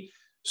in the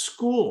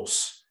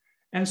schools.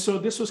 And so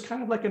this was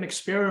kind of like an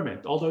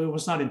experiment, although it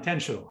was not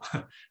intentional,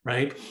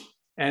 right?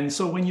 And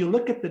so when you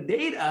look at the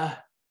data,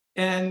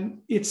 and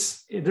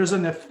there's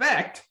an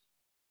effect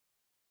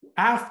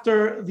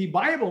after the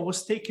Bible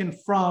was taken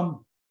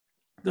from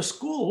the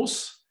schools,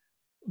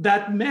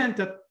 that meant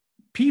that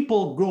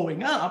people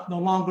growing up no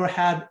longer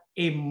had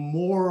a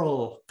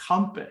moral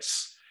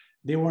compass.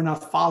 They were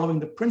not following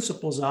the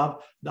principles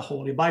of the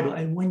Holy Bible.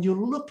 And when you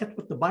look at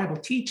what the Bible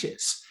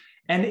teaches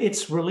and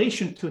its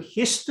relation to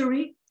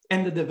history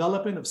and the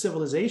development of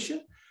civilization,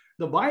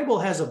 the Bible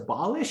has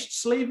abolished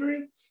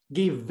slavery,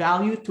 gave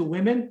value to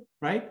women,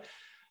 right?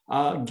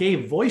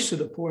 Gave voice to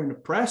the poor and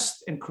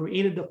oppressed, and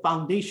created the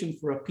foundation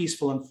for a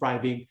peaceful and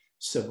thriving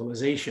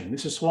civilization.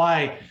 This is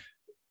why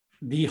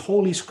the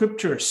Holy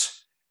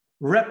Scriptures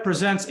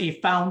represents a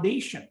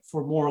foundation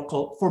for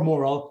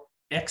moral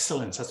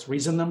excellence. That's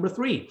reason number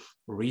 3.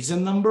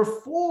 Reason number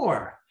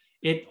 4,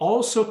 it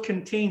also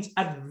contains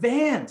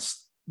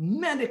advanced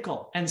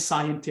medical and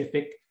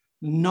scientific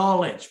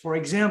knowledge. For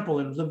example,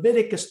 in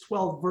Leviticus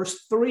 12,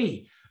 verse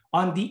 3,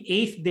 on the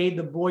 8th day,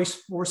 the boy's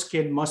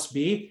foreskin must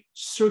be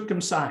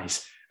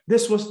circumcised.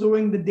 This was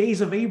during the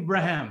days of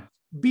Abraham,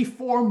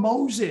 before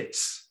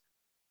Moses.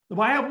 The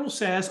Bible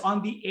says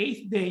on the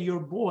 8th day,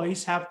 your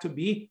boys have to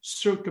be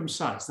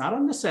circumcised, not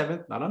on the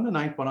 7th, not on the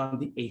 9th, but on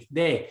the 8th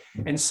day.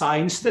 And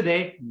science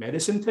today,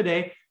 medicine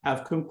today,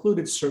 have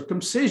concluded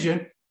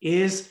circumcision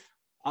is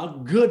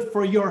good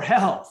for your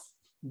health,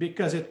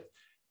 because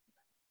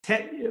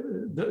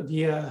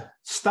the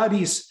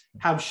studies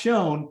have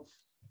shown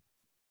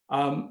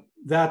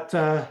that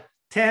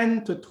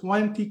 10 to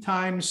 20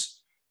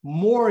 times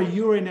more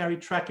urinary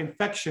tract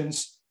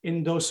infections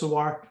in those who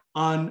are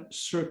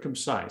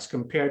uncircumcised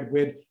compared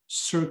with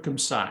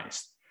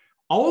circumcised.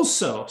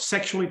 Also,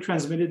 sexually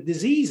transmitted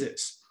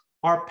diseases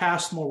are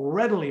passed more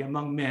readily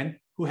among men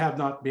who have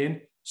not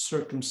been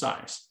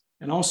circumcised.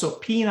 And also,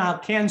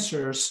 penile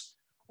cancers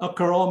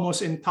occur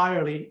almost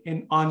entirely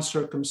in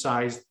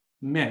uncircumcised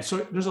men. So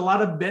there's a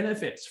lot of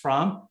benefits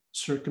from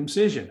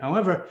circumcision.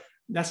 However,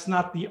 that's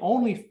not the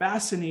only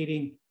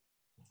fascinating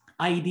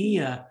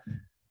idea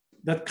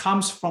that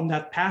comes from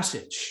that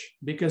passage,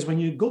 because when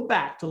you go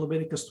back to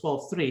Leviticus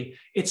 12:3,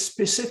 it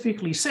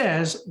specifically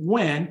says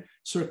when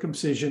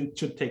circumcision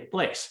should take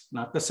place.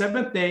 Not the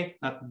 7th day,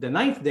 not the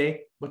 9th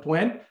day, but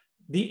when?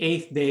 The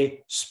 8th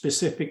day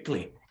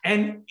specifically.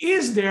 And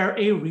is there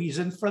a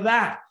reason for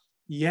that?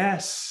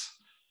 Yes.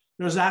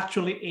 There's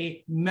actually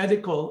a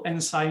medical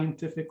and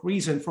scientific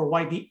reason for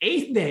why the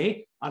 8th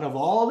day, out of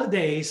all the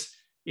days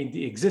in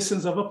the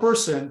existence of a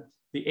person,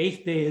 the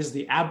 8th day is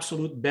the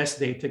absolute best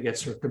day to get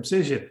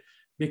circumcision.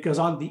 Because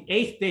on the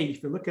 8th day,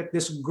 if you look at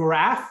this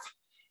graph,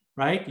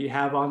 right, you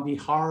have on the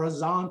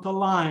horizontal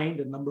line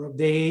the number of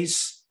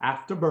days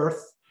after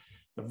birth.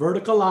 The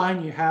vertical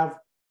line, you have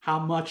how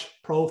much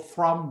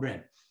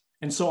prothrombin.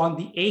 And so on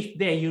the 8th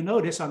day, you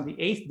notice on the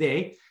 8th day,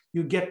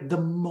 you get the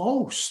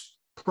most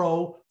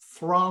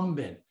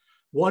prothrombin.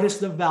 What is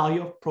the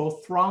value of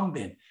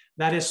prothrombin?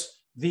 That is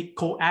the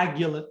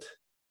coagulate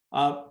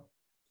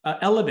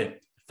element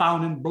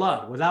found in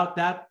blood. Without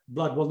that,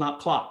 blood will not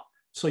clot.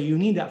 So you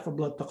need that for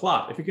blood to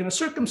clot. If you're going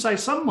to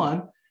circumcise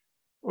someone,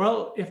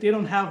 well, if they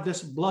don't have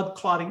this blood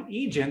clotting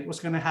agent, what's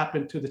going to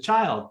happen to the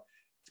child?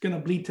 It's going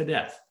to bleed to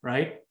death,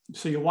 right?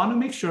 So you want to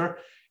make sure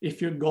if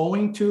you're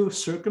going to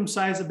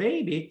circumcise a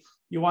baby,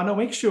 you want to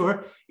make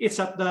sure it's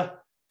at the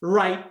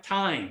right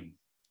time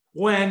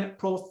when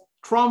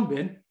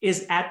prothrombin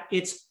is at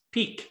its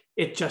peak.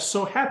 It just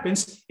so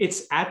happens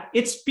it's at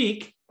its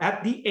peak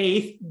at the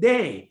 8th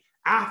day.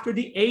 After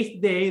the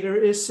 8th day,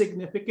 there is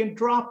significant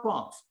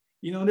drop-off.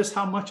 You notice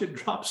how much it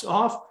drops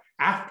off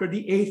after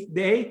the 8th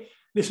day?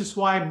 This is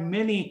why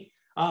many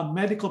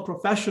medical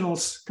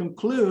professionals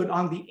conclude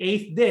on the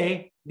 8th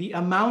day, the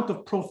amount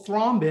of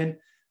prothrombin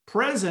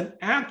present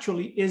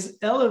actually is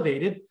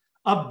elevated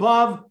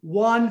above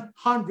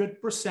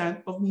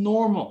 100% of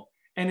normal.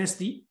 And it's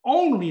the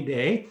only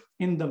day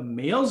in the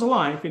male's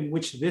life in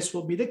which this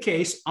will be the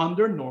case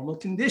under normal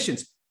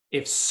conditions.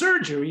 If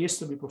surgery is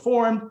to be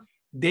performed,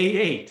 day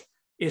 8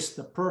 is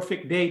the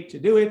perfect day to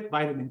do it.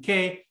 Vitamin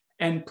K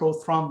and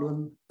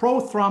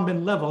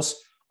prothrombin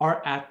levels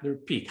are at their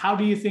peak. How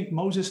do you think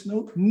Moses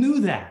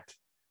knew that?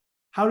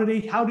 How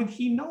did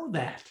he know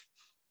that?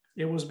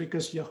 It was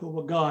because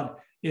Yahuwah God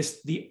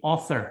is the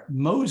author.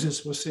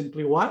 Moses was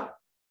simply what?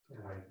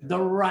 The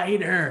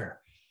writer.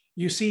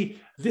 You see,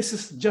 this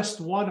is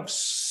just one of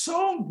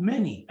so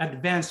many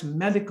advanced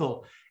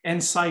medical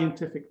and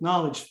scientific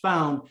knowledge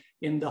found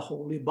in the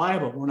Holy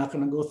Bible. We're not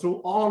going to go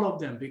through all of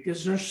them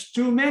because there's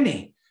too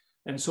many.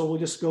 And so we'll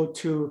just go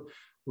to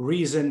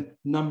reason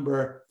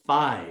number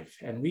 5.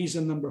 And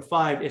reason number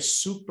 5 is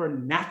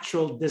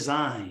supernatural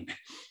design.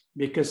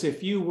 Because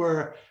if you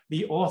were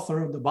the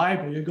author of the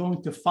Bible, you're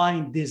going to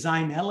find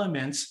design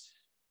elements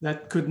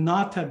that could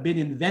not have been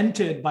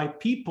invented by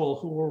people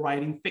who were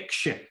writing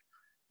fiction.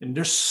 And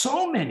there's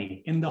so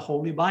many in the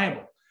Holy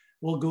Bible.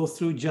 We'll go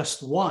through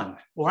just one,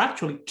 or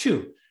actually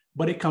two,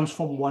 but it comes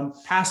from one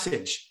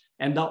passage.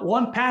 And that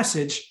one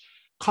passage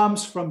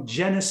comes from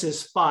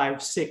Genesis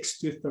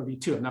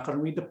 5:6-32. I'm not going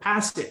to read the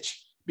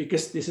passage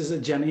because this is a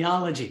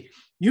genealogy.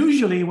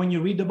 Usually when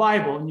you read the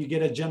Bible and you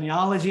get a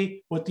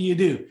genealogy, what do?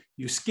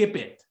 You skip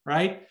it,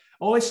 right?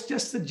 Oh, it's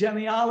just a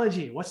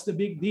genealogy. What's the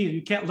big deal?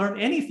 You can't learn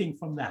anything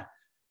from that.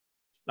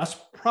 That's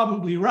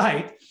probably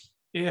right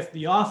if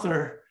the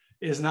author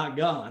is not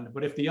gone.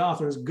 But if the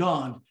author is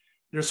gone,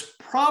 there's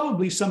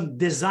probably some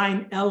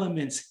design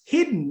elements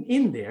hidden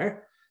in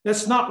there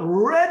that's not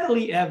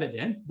readily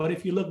evident. But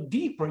if you look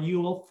deeper,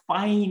 you will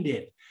find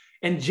it.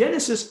 And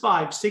Genesis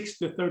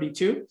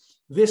 5:6-32,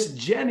 this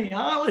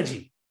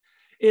genealogy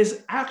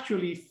is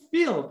actually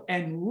filled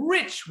and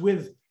rich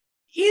with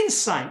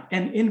insight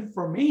and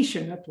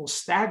information that will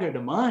stagger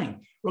the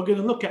mind. We're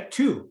going to look at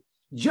two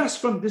just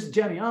from this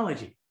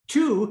genealogy.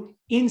 2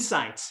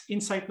 insights.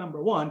 Insight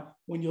number 1,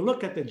 when you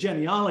look at the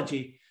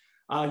genealogy,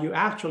 you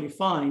actually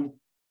find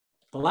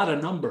a lot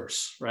of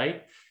numbers,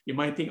 right? You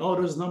might think, oh,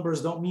 those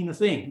numbers don't mean a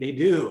thing. They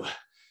do.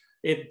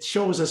 It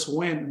shows us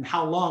when and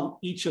how long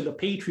each of the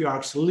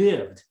patriarchs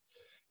lived.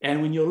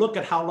 And when you look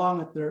at how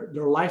long their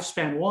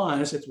lifespan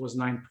was, it was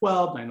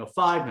 912,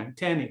 905,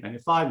 910,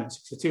 895,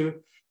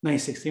 962,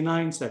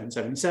 969,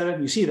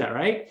 777. You see that,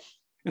 right?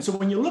 And so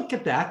when you look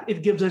at that,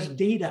 it gives us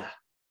data.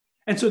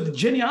 And so the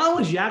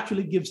genealogy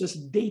actually gives us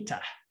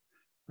data,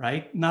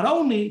 right? Not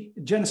only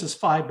Genesis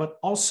 5, but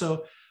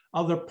also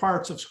other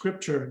parts of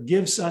Scripture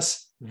gives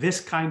us this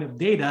kind of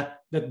data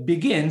that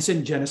begins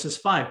in Genesis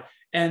 5.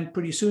 And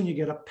pretty soon you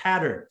get a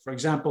pattern. For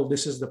example,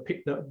 this is the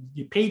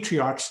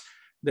patriarchs,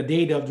 the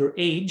data of their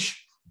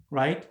age,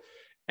 right?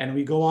 And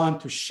we go on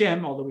to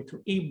Shem, all the way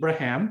to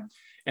Abraham,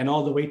 and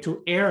all the way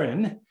to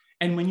Aaron.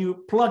 And when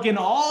you plug in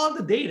all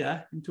the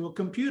data into a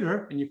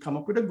computer and you come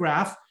up with a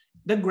graph,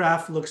 the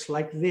graph looks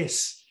like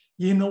this.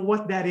 You know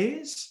what that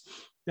is?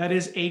 That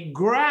is a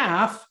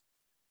graph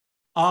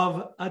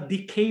of a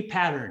decay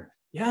pattern.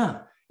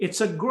 Yeah,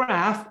 it's a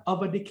graph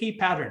of a decay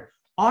pattern.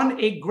 On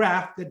a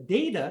graph, the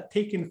data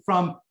taken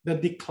from the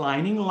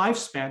declining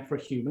lifespan for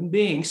human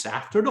beings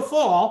after the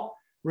fall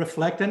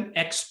reflect an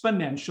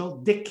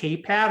exponential decay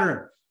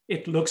pattern.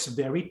 It looks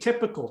very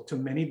typical to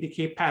many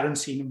decay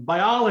patterns seen in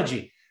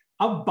biology,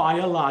 a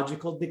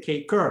biological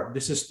decay curve.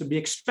 This is to be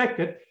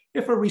expected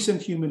if a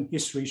recent human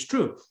history is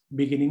true,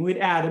 beginning with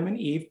Adam and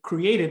Eve,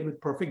 created with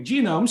perfect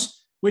genomes,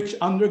 which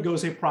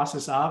undergoes a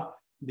process of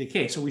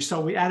decay. So we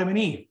start with Adam and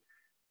Eve,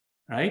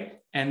 right?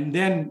 And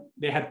then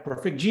they had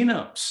perfect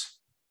genomes.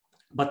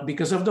 But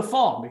because of the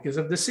fall, because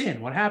of the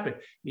sin, what happened?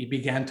 They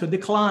began to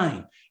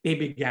decline. They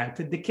began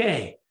to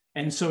decay.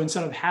 And so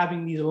instead of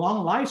having these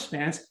long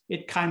lifespans,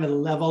 it kind of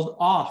leveled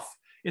off.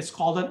 It's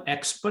called an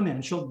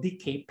exponential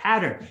decay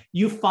pattern.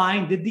 You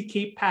find the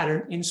decay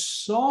pattern in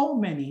so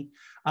many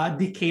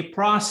decay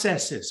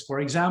processes. For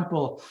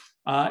example,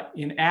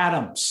 in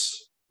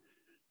atoms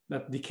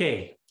that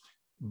decay,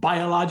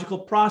 biological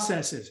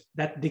processes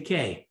that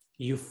decay,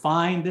 you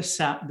find the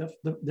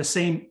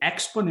same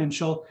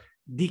exponential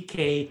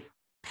decay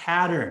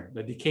pattern.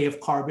 The decay of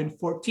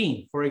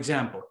carbon-14, for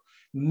example,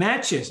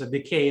 matches the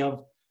decay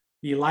of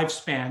the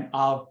lifespan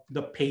of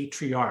the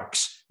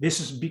patriarchs. This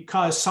is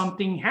because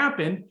something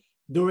happened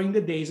during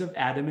the days of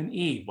Adam and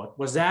Eve. What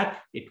was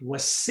that? It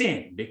was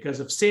sin. Because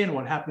of sin,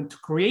 what happened to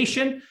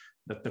creation?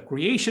 That the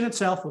creation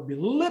itself would be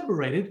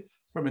liberated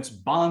from its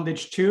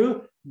bondage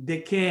to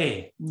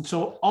decay. And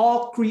so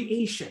all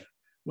creation,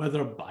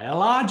 whether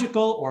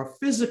biological or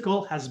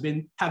physical, have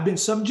been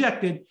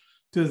subjected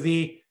to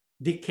the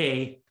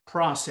decay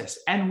process.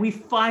 And we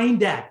find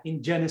that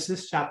in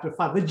Genesis chapter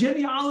 5, the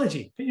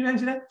genealogy. Can you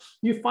imagine that?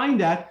 You find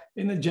that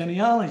in the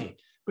genealogy.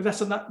 But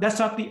that's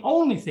not the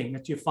only thing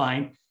that you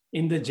find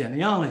in the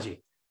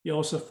genealogy. You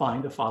also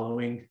find the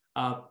following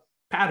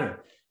pattern.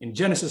 In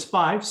Genesis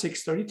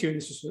 5:6-32,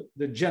 this is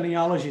the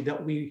genealogy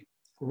that we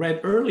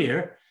read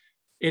earlier.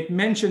 It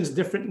mentions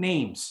different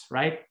names,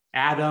 right?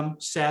 Adam,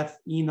 Seth,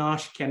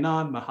 Enosh,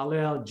 Kenan,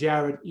 Mahalalel,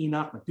 Jared,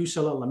 Enoch,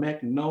 Methuselah,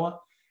 Lamech, and Noah.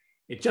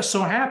 It just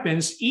so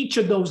happens each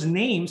of those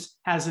names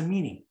has a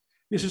meaning.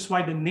 This is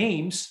why the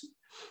names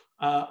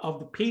of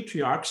the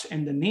patriarchs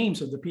and the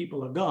names of the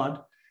people of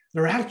God,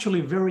 they're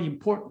actually very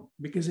important,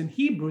 because in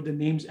Hebrew, the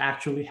names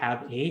actually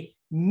have a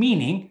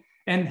meaning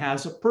and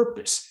has a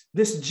purpose.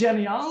 This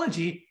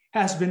genealogy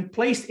has been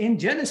placed in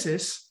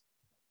Genesis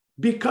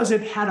because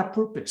it had a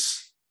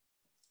purpose.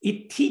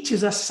 It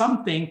teaches us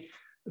something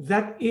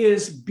that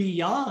is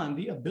beyond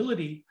the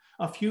ability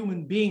of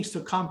human beings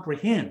to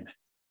comprehend,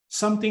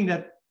 something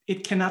that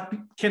it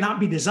cannot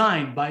be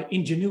designed by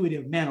ingenuity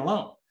of man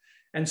alone.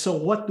 And so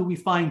what do we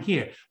find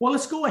here? Well,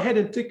 let's go ahead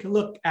and take a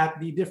look at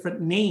the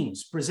different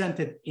names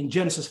presented in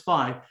Genesis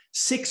 5,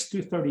 6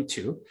 to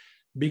 32,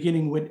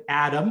 beginning with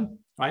Adam,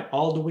 right,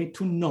 all the way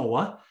to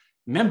Noah.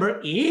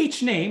 Remember,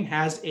 each name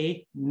has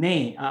a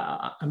name,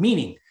 a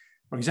meaning.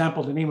 For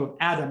example, the name of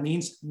Adam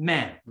means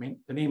man.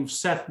 The name of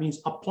Seth means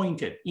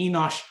appointed.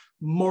 Enosh,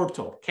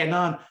 mortal.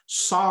 Kenan,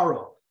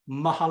 sorrow.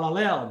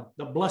 Mahalalel,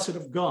 the blessed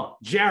of God.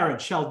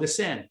 Jared shall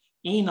descend.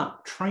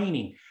 Enoch,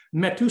 training.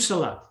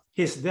 Methuselah,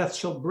 his death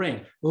shall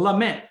bring.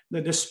 Lament, the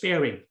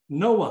despairing.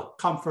 Noah,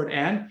 comfort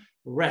and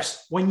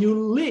rest. When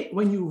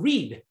you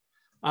read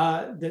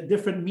the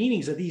different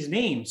meanings of these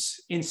names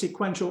in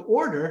sequential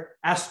order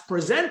as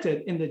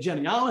presented in the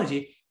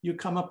genealogy, you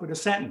come up with a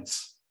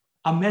sentence,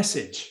 a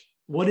message.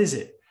 What is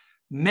it?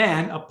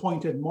 Man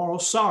appointed moral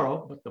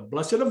sorrow, but the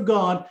blessed of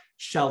God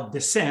shall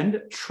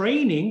descend,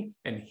 training,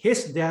 and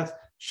his death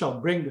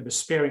shall bring the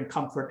despairing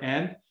comfort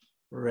and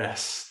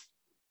rest.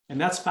 And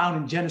that's found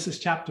in Genesis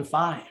chapter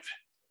 5.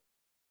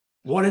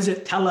 What does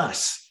it tell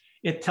us?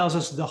 It tells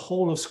us the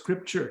whole of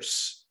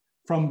scriptures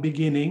from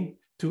beginning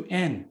to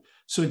end.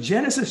 So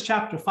Genesis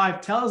chapter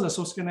 5 tells us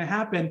what's going to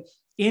happen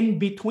in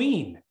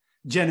between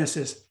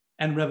Genesis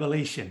and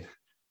Revelation,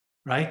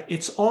 right?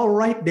 It's all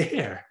right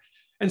there.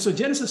 And so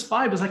Genesis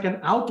 5 is like an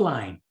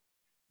outline,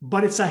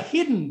 but it's a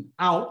hidden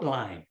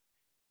outline.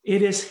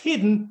 It is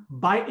hidden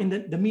in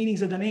the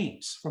meanings of the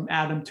names from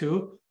Adam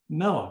to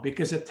Noah,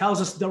 because it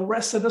tells us the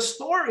rest of the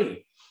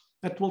story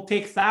that will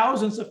take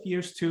thousands of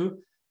years to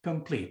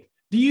complete.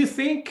 Do you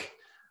think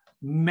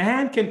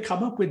man can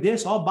come up with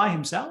this all by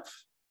himself?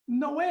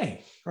 No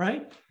way,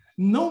 right?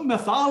 No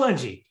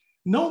mythology,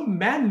 no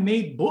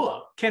man-made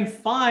book can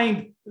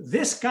find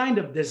this kind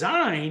of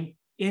design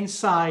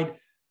inside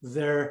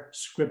their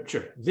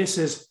scripture. This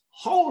is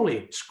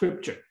holy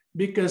scripture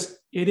because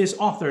it is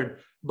authored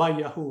by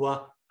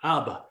Yahuwah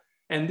Abba.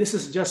 And this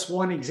is just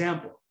one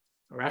example,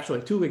 or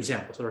actually two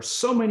examples. There are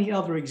so many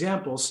other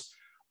examples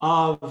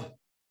of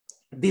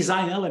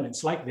design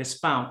elements like this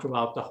found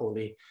throughout the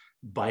Holy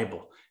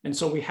Bible. And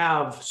so we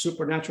have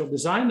supernatural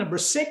design. Number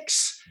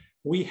 6,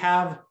 we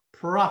have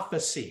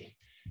prophecy.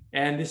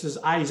 And this is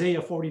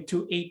Isaiah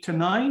 42, 8 to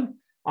 9.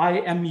 I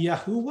am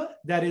Yahuwah,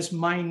 that is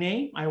my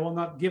name. I will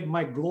not give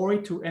my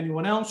glory to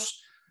anyone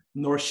else,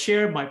 nor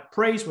share my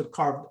praise with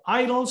carved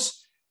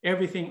idols.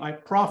 Everything I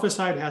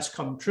prophesied has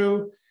come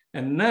true.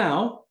 And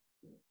now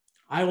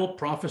I will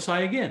prophesy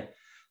again.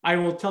 I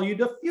will tell you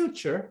the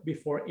future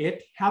before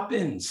it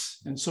happens.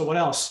 And so what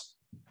else?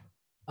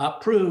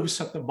 Proves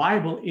that the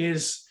Bible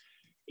is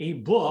a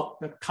book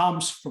that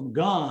comes from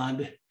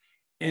God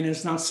and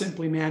is not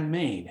simply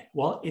man-made.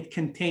 Well, it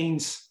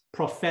contains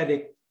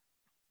prophetic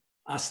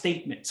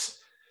statements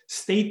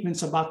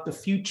about the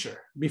future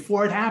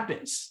before it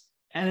happens.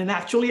 And it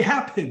actually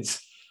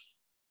happens.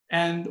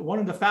 And one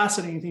of the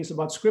fascinating things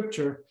about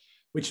scripture,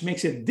 which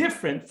makes it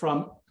different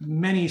from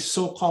many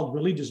so-called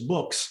religious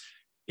books,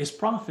 is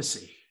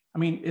prophecy. I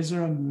mean, is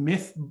there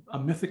a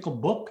mythical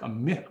book, a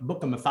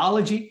book of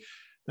mythology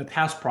that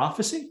has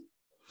prophecy?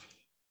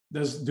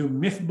 Do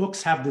myth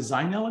books have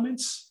design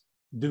elements?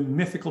 Do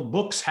mythical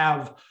books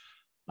have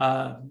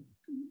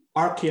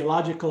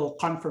archaeological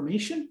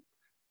confirmation?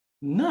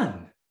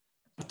 None.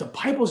 But the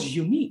Bible is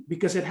unique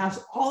because it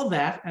has all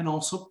that and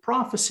also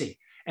prophecy.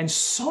 And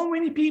so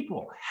many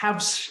people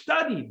have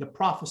studied the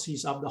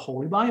prophecies of the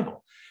Holy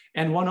Bible.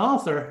 And one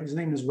author, his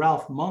name is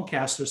Ralph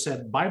Muncaster,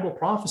 said Bible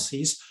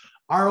prophecies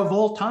are of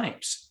all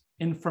types,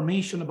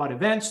 information about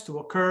events to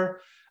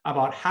occur,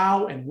 about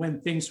how and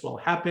when things will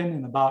happen,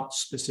 and about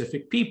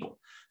specific people.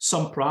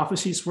 Some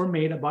prophecies were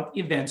made about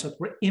events that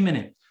were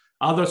imminent.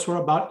 Others were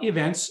about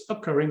events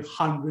occurring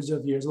hundreds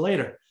of years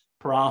later.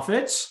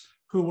 Prophets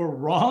who were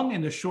wrong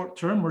in the short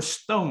term were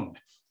stoned,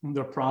 and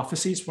their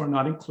prophecies were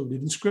not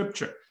included in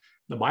scripture.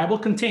 The Bible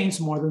contains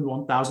more than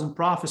 1,000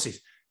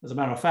 prophecies. As a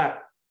matter of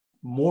fact,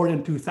 more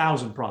than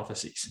 2,000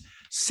 prophecies.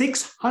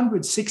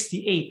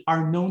 668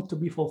 are known to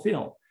be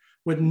fulfilled,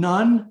 with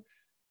none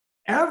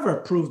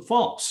ever proved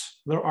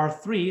false. There are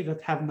 3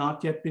 that have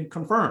not yet been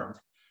confirmed.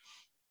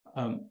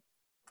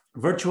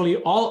 Virtually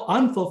all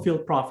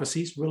unfulfilled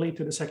prophecies relate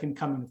to the second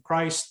coming of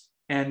Christ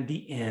and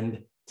the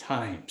end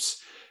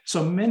times.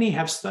 So many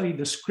have studied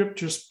the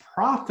scriptures'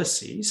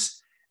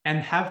 prophecies and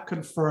have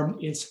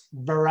confirmed its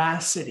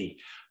veracity.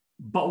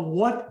 But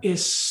what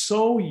is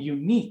so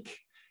unique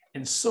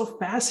and so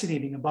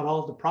fascinating about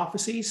all the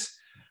prophecies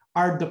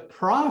are the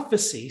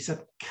prophecies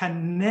that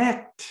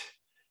connect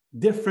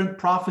different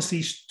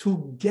prophecies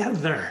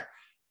together.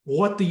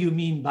 What do you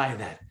mean by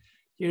that?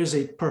 Here's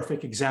a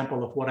perfect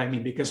example of what I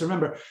mean, because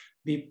remember,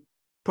 the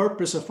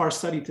purpose of our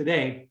study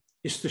today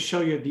is to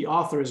show you the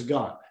author is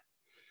God.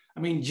 I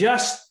mean,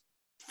 just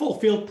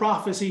fulfilled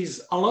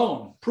prophecies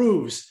alone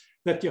proves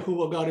that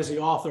Yahuwah God is the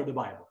author of the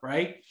Bible,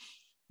 right?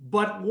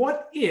 But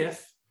what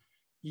if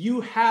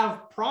you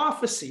have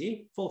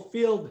prophecy,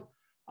 fulfilled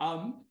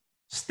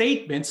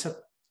statements that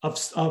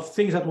of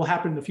things that will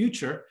happen in the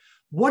future.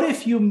 What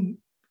if you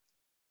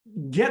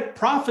get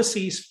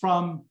prophecies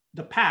from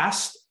the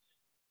past,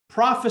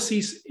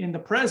 prophecies in the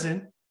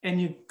present,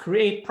 and you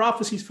create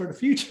prophecies for the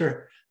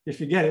future, if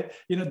you get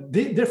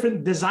it,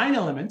 different design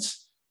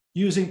elements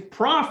using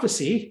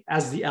prophecy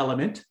as the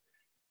element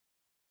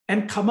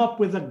and come up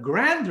with a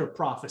grander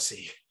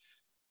prophecy?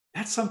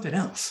 That's something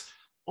else.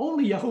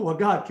 Only Yahuwah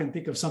God can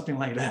think of something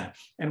like that.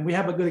 And we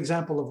have a good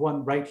example of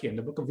one right here in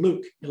the book of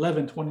Luke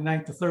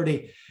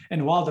 11:29-30.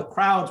 And while the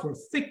crowds were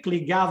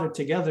thickly gathered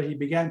together, he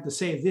began to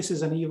say, "This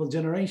is an evil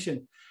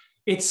generation.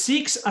 It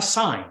seeks a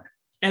sign,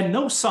 and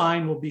no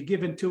sign will be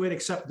given to it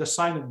except the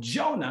sign of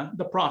Jonah,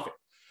 the prophet.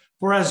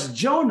 For as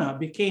Jonah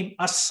became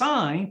a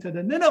sign to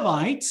the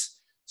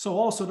Ninevites, so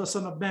also the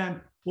Son of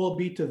Man will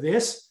be to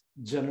this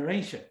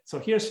generation." So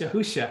here's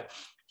Yahushua.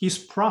 He's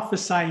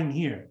prophesying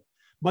here.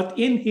 But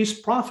in his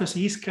prophecy,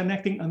 he's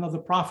connecting another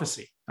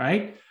prophecy,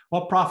 right?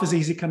 What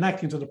prophecy is he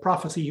connecting to? The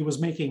prophecy he was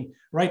making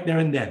right there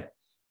and then.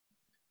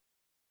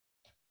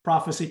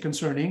 Prophecy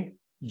concerning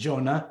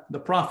Jonah, the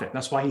prophet.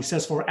 That's why he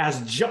says, "For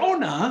as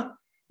Jonah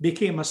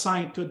became a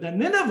sign to the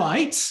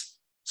Ninevites,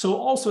 so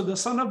also the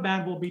Son of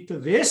Man will be to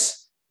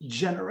this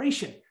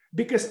generation."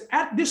 Because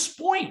at this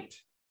point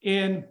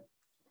in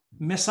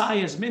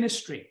Messiah's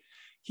ministry,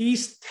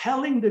 he's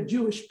telling the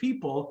Jewish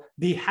people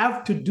they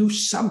have to do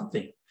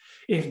something.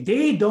 If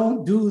they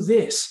don't do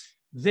this,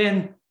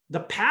 then the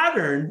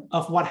pattern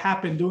of what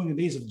happened during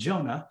the days of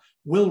Jonah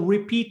will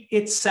repeat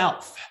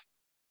itself.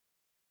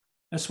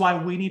 That's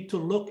why we need to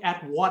look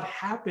at what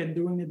happened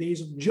during the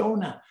days of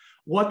Jonah.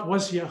 What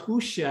was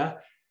Yahushua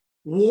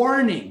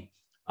warning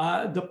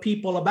the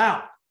people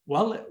about?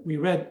 Well, we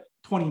read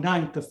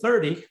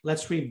 29-30.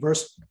 Let's read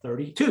verse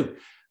 32.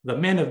 "The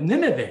men of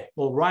Nineveh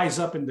will rise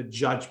up in the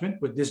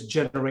judgment with this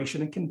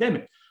generation and condemn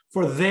it.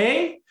 For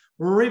they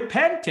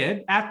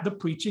repented at the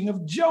preaching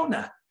of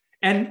Jonah.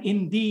 And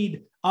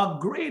indeed, a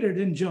greater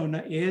than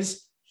Jonah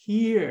is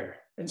here."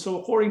 And so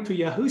according to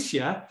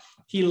Yahushua,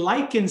 he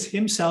likens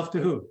himself to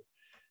who?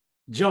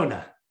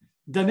 Jonah.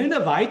 The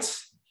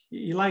Ninevites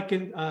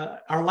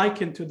are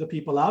likened to the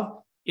people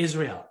of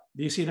Israel.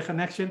 Do you see the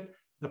connection,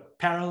 the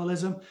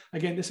parallelism?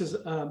 Again, this is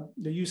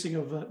the using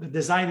of the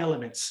design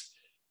elements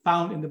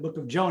found in the book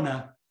of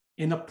Jonah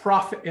in a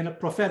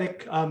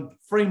prophetic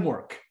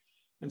framework.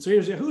 And so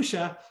here's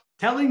Yahushua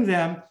telling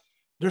them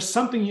there's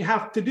something you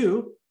have to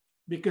do,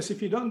 because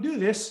if you don't do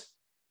this,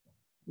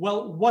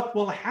 well, what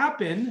will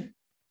happen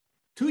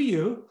to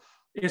you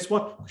is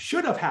what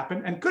should have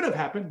happened and could have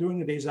happened during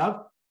the days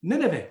of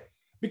Nineveh.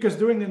 Because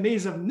during the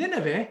days of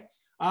Nineveh,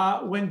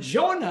 when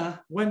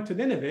Jonah went to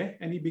Nineveh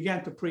and he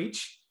began to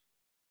preach,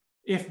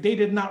 if they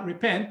did not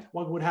repent,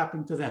 what would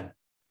happen to them?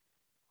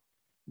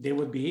 They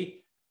would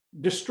be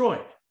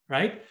destroyed,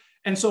 right?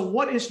 And so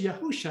what is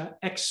Yahushua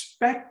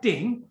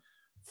expecting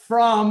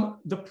from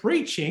the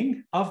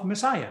preaching of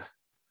Messiah,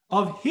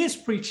 of his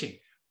preaching?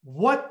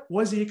 What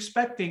was he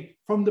expecting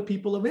from the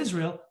people of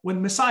Israel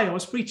when Messiah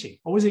was preaching?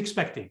 What was he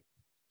expecting?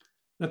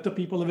 That the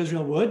people of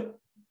Israel would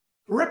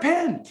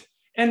repent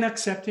and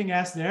accept him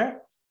as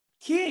their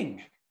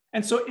king.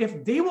 And so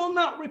if they will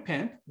not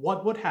repent,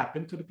 what would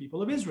happen to the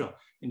people of Israel?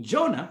 In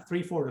Jonah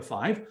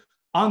 3:4-5,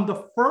 on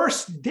the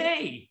first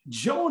day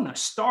Jonah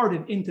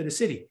started into the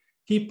city,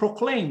 he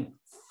proclaimed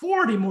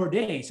 40 more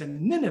days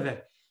and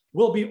Nineveh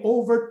will be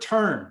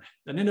overturned.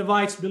 The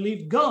Ninevites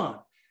believed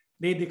God.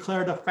 They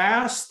declared a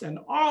fast, and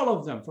all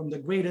of them, from the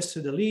greatest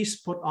to the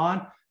least, put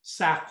on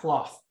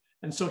sackcloth.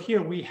 And so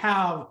here we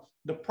have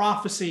the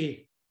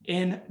prophecy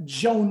in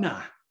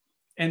Jonah.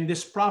 And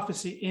this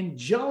prophecy in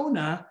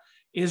Jonah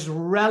is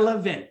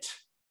relevant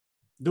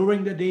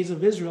during the days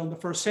of Israel in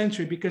the first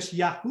century because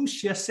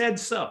Yahushua said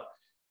so.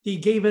 He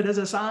gave it as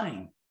a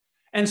sign.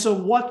 And so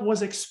what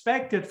was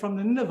expected from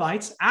the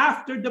Ninevites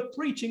after the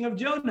preaching of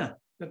Jonah?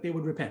 That they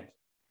would repent.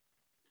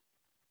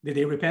 Did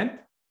they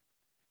repent?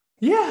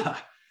 Yeah.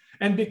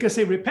 And because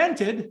they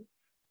repented,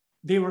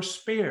 they were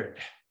spared.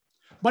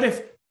 But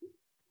if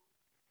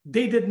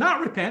they did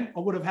not repent,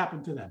 what would have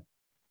happened to them?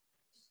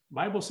 The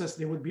Bible says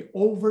they would be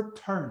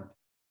overturned.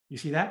 You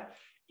see that?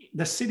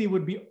 The city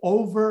would be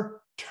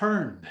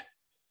overturned.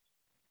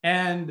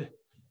 And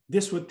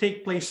this would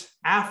take place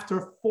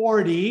after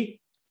 40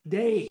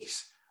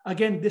 days.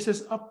 Again, this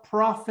is a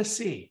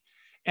prophecy.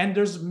 And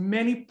there's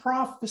many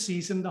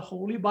prophecies in the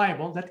Holy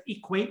Bible that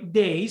equate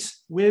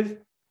days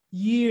with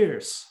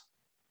years.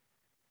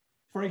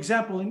 For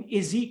example, in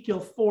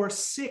Ezekiel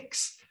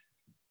 4:6,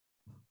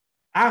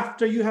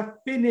 after you have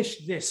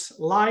finished this,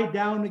 lie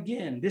down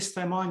again, this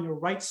time on your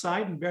right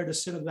side, and bear the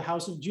sin of the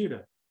house of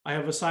Judah. I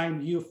have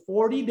assigned you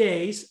 40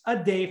 days, a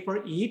day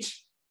for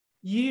each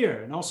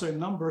year. And also in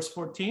Numbers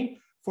 14,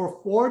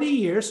 for 40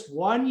 years,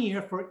 1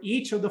 year for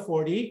each of the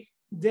 40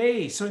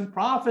 days. So in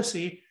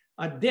prophecy,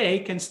 a day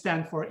can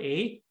stand for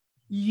a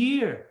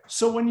year.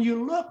 So when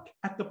you look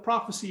at the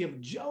prophecy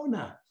of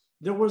Jonah,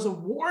 there was a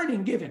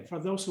warning given for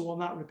those who will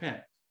not repent.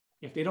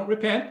 If they don't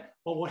repent,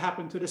 what will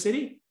happen to the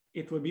city?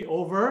 It will be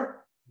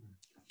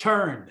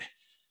overturned.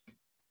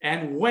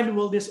 And when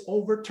will this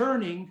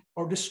overturning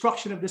or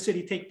destruction of the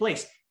city take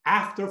place?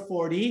 after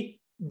 40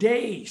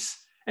 days.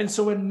 And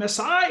so when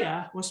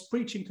Messiah was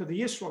preaching to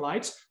the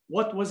Israelites,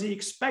 what was he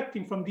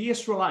expecting from the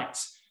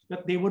Israelites?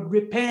 That they would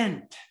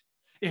repent.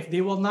 If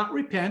they will not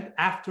repent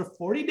after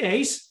 40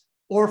 days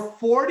or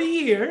 40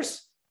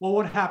 years, what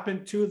would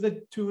happen to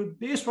the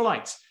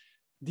Israelites?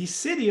 The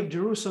city of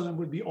Jerusalem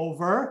would be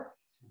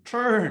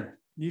overturned.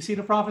 Do you see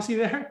the prophecy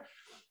there?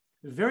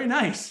 Very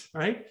nice,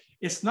 right?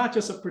 It's not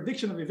just a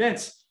prediction of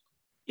events.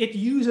 It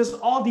uses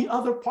all the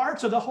other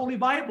parts of the Holy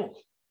Bible.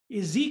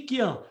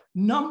 Ezekiel,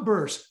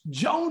 Numbers,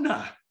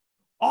 Jonah,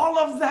 all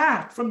of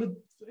that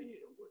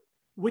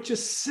which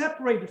is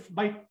separated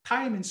by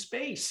time and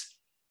space.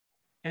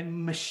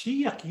 And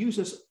Mashiach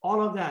uses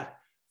all of that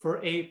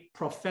for a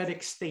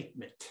prophetic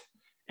statement.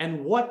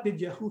 And what did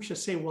Yahushua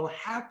say will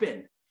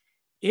happen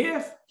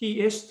if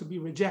he is to be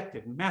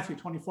rejected? In Matthew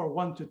 24,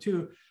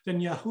 1-2, then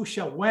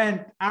Yahushua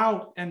went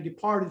out and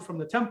departed from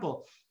the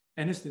temple,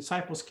 and his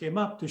disciples came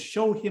up to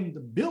show him the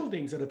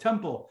buildings of the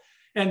temple.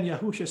 And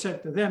Yahushua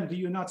said to them, do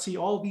you not see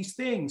all these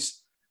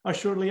things?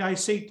 Assuredly, I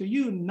say to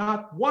you,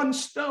 not one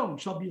stone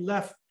shall be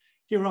left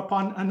here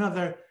upon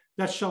another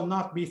that shall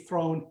not be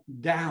thrown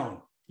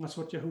down. That's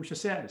what Yahushua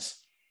says.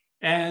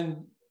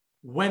 And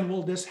when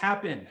will this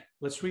happen?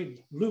 Let's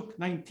read Luke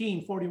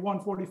 19,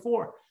 41,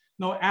 44.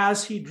 Now,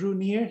 as he drew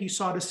near, he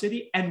saw the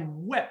city and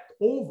wept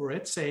over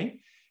it, saying,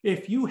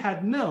 if you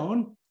had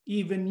known,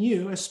 even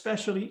you,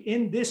 especially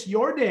in this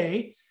your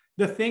day,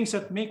 the things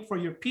that make for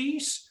your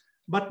peace,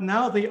 but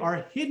now they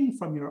are hidden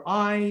from your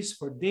eyes,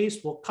 for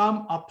days will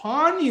come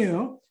upon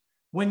you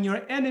when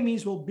your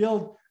enemies will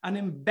build an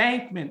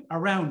embankment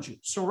around you,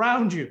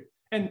 surround you,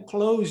 and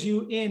close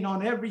you in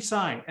on every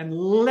side, and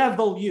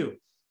level you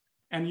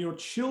and your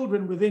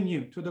children within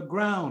you to the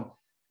ground,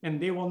 and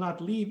they will not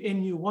leave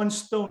in you one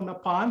stone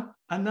upon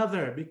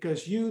another,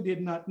 because you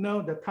did not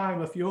know the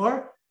time of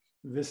your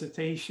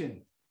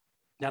visitation.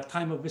 That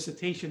time of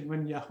visitation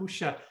when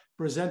Yahushua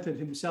presented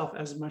himself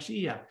as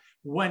Mashiach,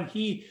 when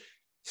he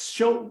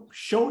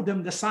showed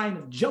them the sign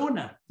of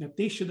Jonah, that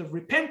they should have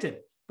repented,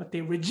 but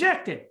they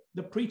rejected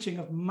the preaching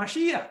of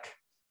Mashiach.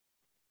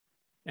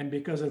 And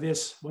because of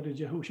this, what did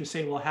Yahushua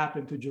say will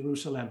happen to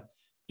Jerusalem?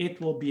 It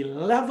will be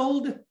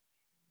leveled,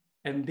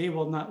 and they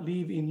will not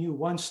leave in you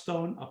one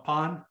stone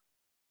upon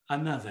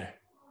another.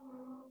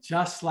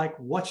 Just like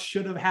what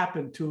should have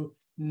happened to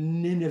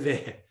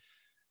Nineveh.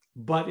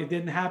 But it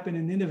didn't happen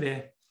in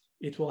Nineveh.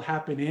 It will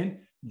happen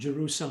in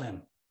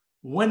Jerusalem.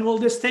 When will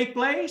this take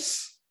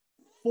place?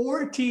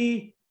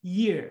 40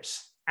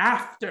 years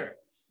after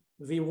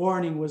the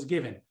warning was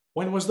given.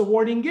 When was the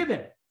warning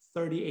given?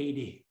 30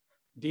 AD.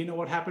 Do you know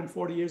what happened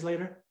 40 years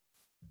later?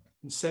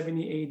 In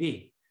 70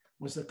 AD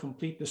was the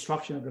complete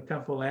destruction of the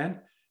temple and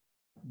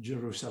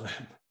Jerusalem.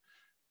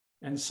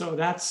 And so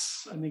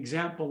that's an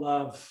example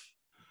of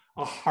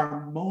a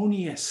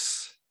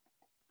harmonious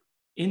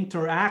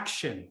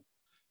interaction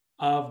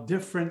of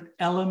different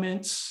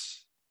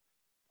elements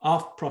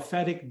of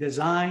prophetic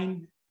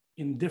design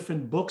in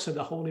different books of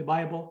the Holy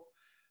Bible.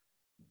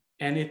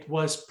 And it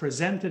was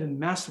presented in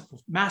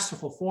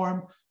masterful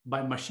form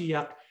by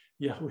Mashiach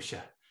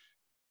Yahushua.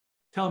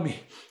 Tell me,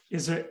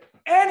 is there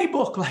any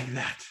book like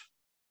that?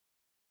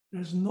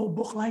 There's no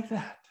book like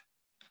that.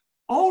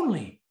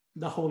 Only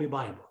the Holy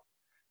Bible.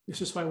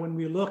 This is why when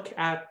we look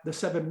at the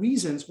 7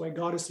 reasons why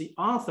God is the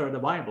author of the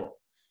Bible,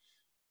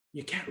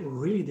 you can't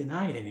really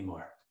deny it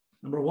anymore.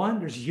 Number 1,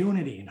 there's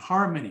unity and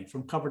harmony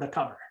from cover to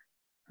cover,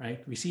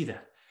 right? We see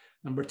that.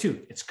 Number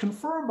 2, it's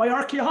confirmed by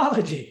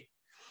archaeology.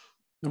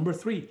 Number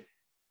 3,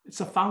 it's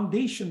a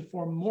foundation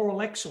for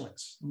moral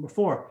excellence. Number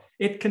 4,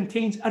 it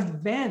contains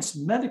advanced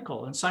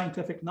medical and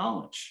scientific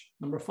knowledge.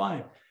 Number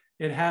 5,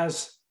 it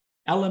has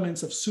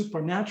elements of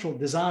supernatural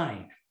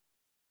design.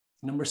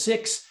 Number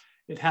 6,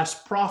 it has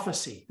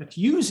prophecy that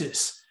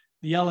uses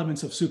the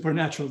elements of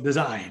supernatural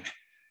design.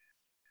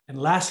 And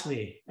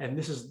lastly, and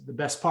this is the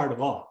best part of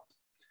all,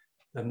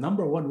 the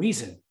number 1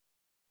 reason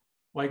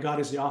why God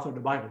is the author of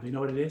the Bible. Do you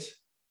know what it is?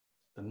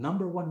 The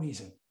number 1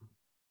 reason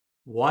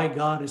why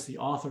God is the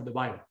author of the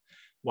Bible,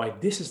 why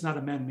this is not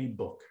a man-made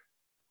book.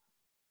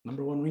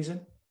 Number 1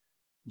 reason,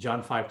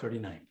 John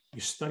 5:39.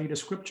 You study the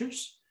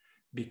scriptures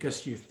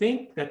because you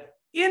think that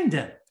in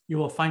them you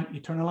will find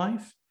eternal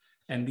life.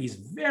 And these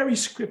very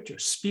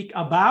scriptures speak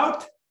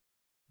about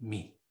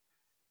me.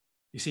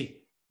 You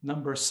see,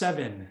 number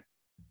 7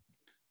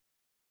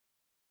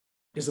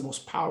 is the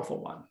most powerful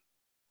one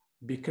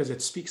because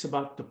it speaks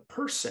about the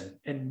person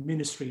and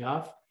ministry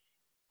of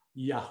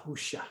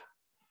Yahushua.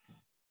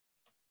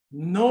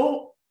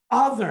 No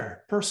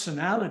other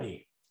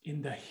personality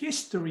in the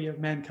history of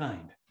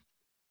mankind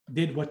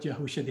did what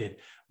Yahushua did.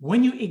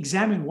 When you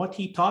examine what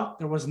he taught,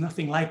 there was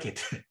nothing like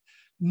it.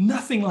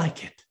 Nothing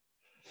like it.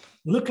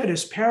 Look at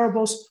his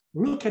parables,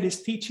 look at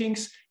his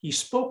teachings. He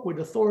spoke with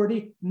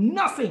authority.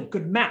 Nothing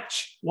could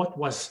match what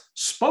was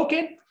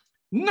spoken.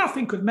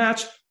 Nothing could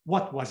match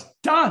what was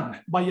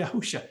done by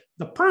Yahushua,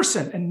 the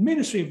person and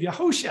ministry of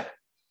Yahushua.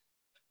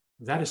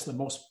 That is the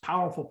most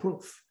powerful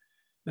proof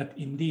that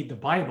indeed the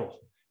Bible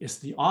is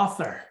the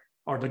author,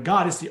 or the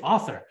God is the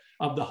author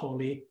of the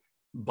Holy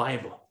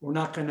Bible. We're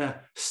not going to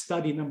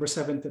study number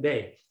 7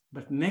 today,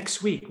 but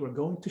next week we're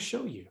going to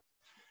show you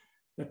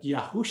that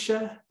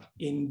Yahusha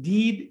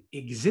indeed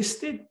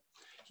existed.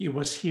 He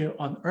was here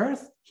on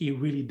earth. He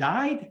really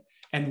died.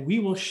 And we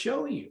will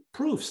show you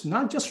proofs,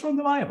 not just from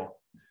the Bible,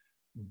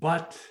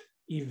 but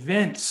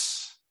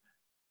events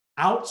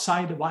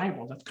outside the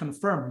Bible that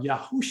confirm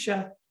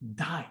Yahusha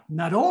died.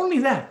 Not only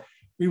that,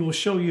 we will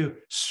show you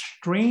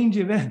strange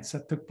events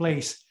that took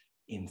place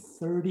in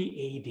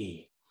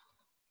 30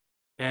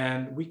 AD.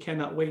 And we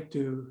cannot wait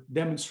to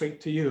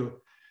demonstrate to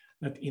you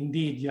that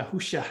indeed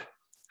Yahusha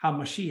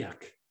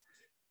HaMashiach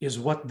is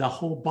what the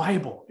whole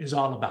Bible is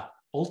all about.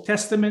 Old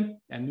Testament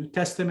and New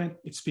Testament,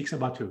 it speaks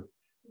about who?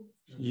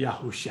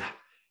 Yahusha.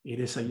 It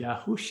is a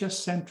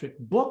Yahusha-centric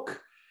book.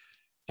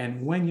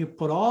 And when you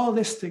put all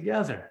this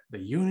together, the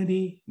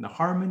unity and the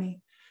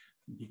harmony,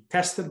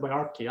 tested by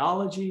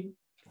archaeology,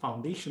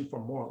 foundation for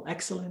moral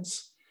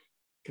excellence,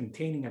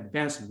 containing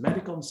advanced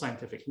medical and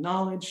scientific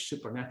knowledge,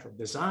 supernatural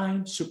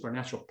design,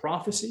 supernatural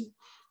prophecy,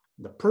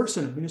 the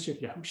person and ministry of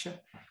Yahusha,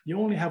 you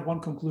only have one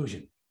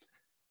conclusion.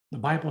 The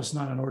Bible is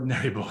not an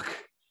ordinary book.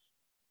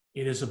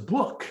 It is a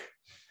book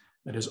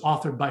that is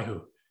authored by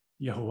who?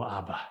 Yahuwah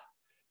Abba.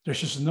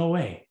 There's just no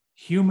way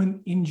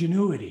human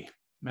ingenuity,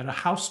 no matter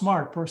how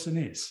smart a person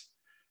is,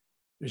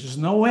 there's just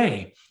no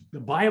way the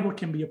Bible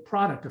can be a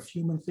product of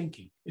human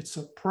thinking. It's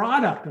a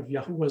product of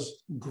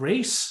Yahuwah's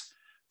grace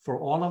for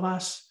all of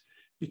us,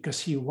 because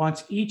he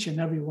wants each and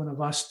every one of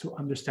us to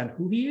understand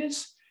who he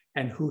is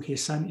and who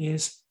his son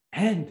is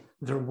and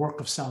their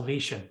work of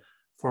salvation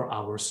for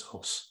our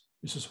souls.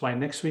 This is why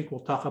next week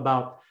we'll talk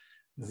about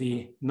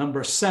the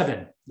number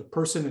 7, the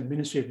person and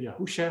ministry of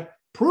Yahusha,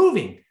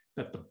 proving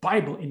that the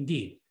Bible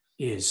indeed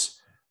is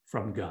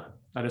from God.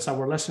 That is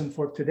our lesson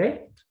for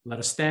today. Let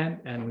us stand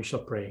and we shall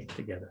pray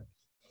together.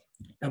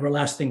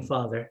 Everlasting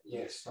Father,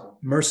 yes,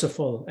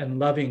 merciful and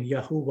loving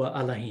Yahuwah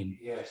Elohim,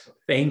 yes,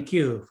 thank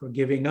you for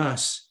giving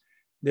us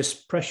this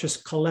precious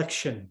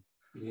collection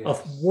yes,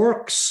 of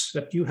works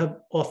that you have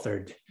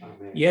authored.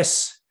 Amen.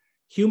 Yes,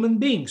 human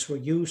beings were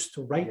used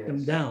to write them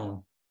Yes.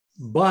 down,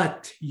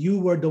 but you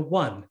were the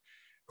one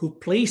who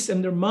placed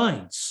in their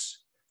minds,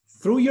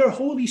 through your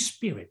Holy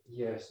Spirit,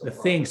 Yes, the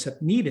Father. things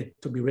that needed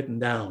to be written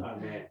down.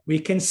 Amen. We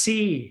can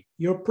see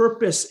your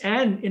purpose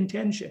and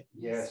intention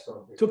Yes,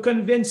 Father. to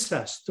convince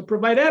us, to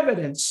provide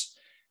evidence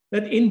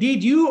that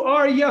indeed you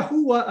are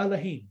Yahuwah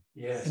Elohim,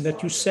 Yes, and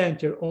that you Father.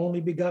 sent your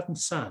only begotten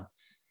Son,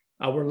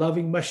 our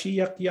loving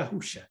Mashiach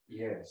Yahusha,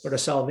 Yes. for the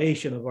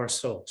salvation of our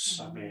souls.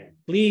 Amen.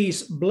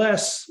 Please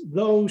bless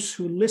those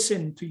who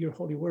listen to your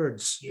holy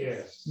words.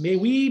 Yes. May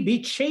we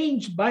be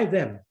changed by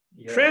them,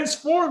 Yes.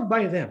 transformed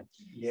by them,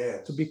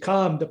 Yes. to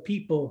become the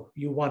people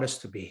you want us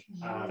to be.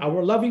 Amen.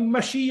 Our loving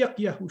Mashiach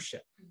Yahusha,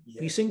 Yes.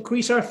 please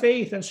increase our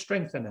faith and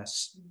strengthen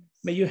us.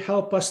 May you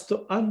help us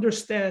to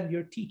understand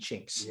your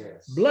teachings.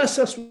 Yes. Bless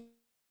us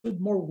with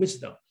more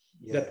wisdom,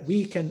 Yes. that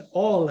we can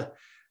all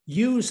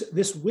use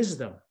this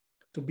wisdom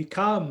to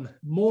become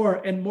more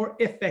and more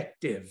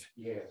effective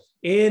Yes.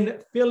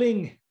 in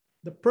filling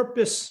the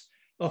purpose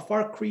of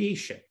our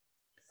creation,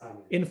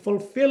 Amen. in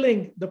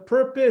fulfilling the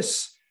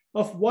purpose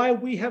of why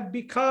we have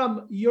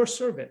become your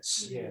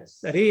servants. Yes.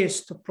 That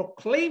is, to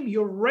proclaim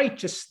your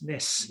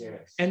righteousness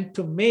Yes. and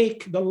to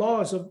make the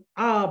laws of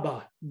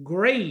Abba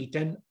great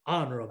and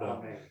honorable.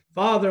 Amen.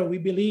 Father, we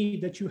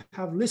believe that you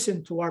have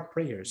listened to our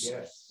prayers.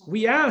 Yes.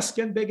 We ask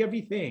and beg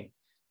everything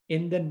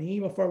in the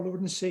name of our Lord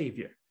and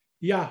Savior,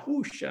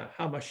 Yahusha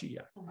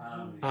HaMashiach.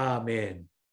 Amen. Amen.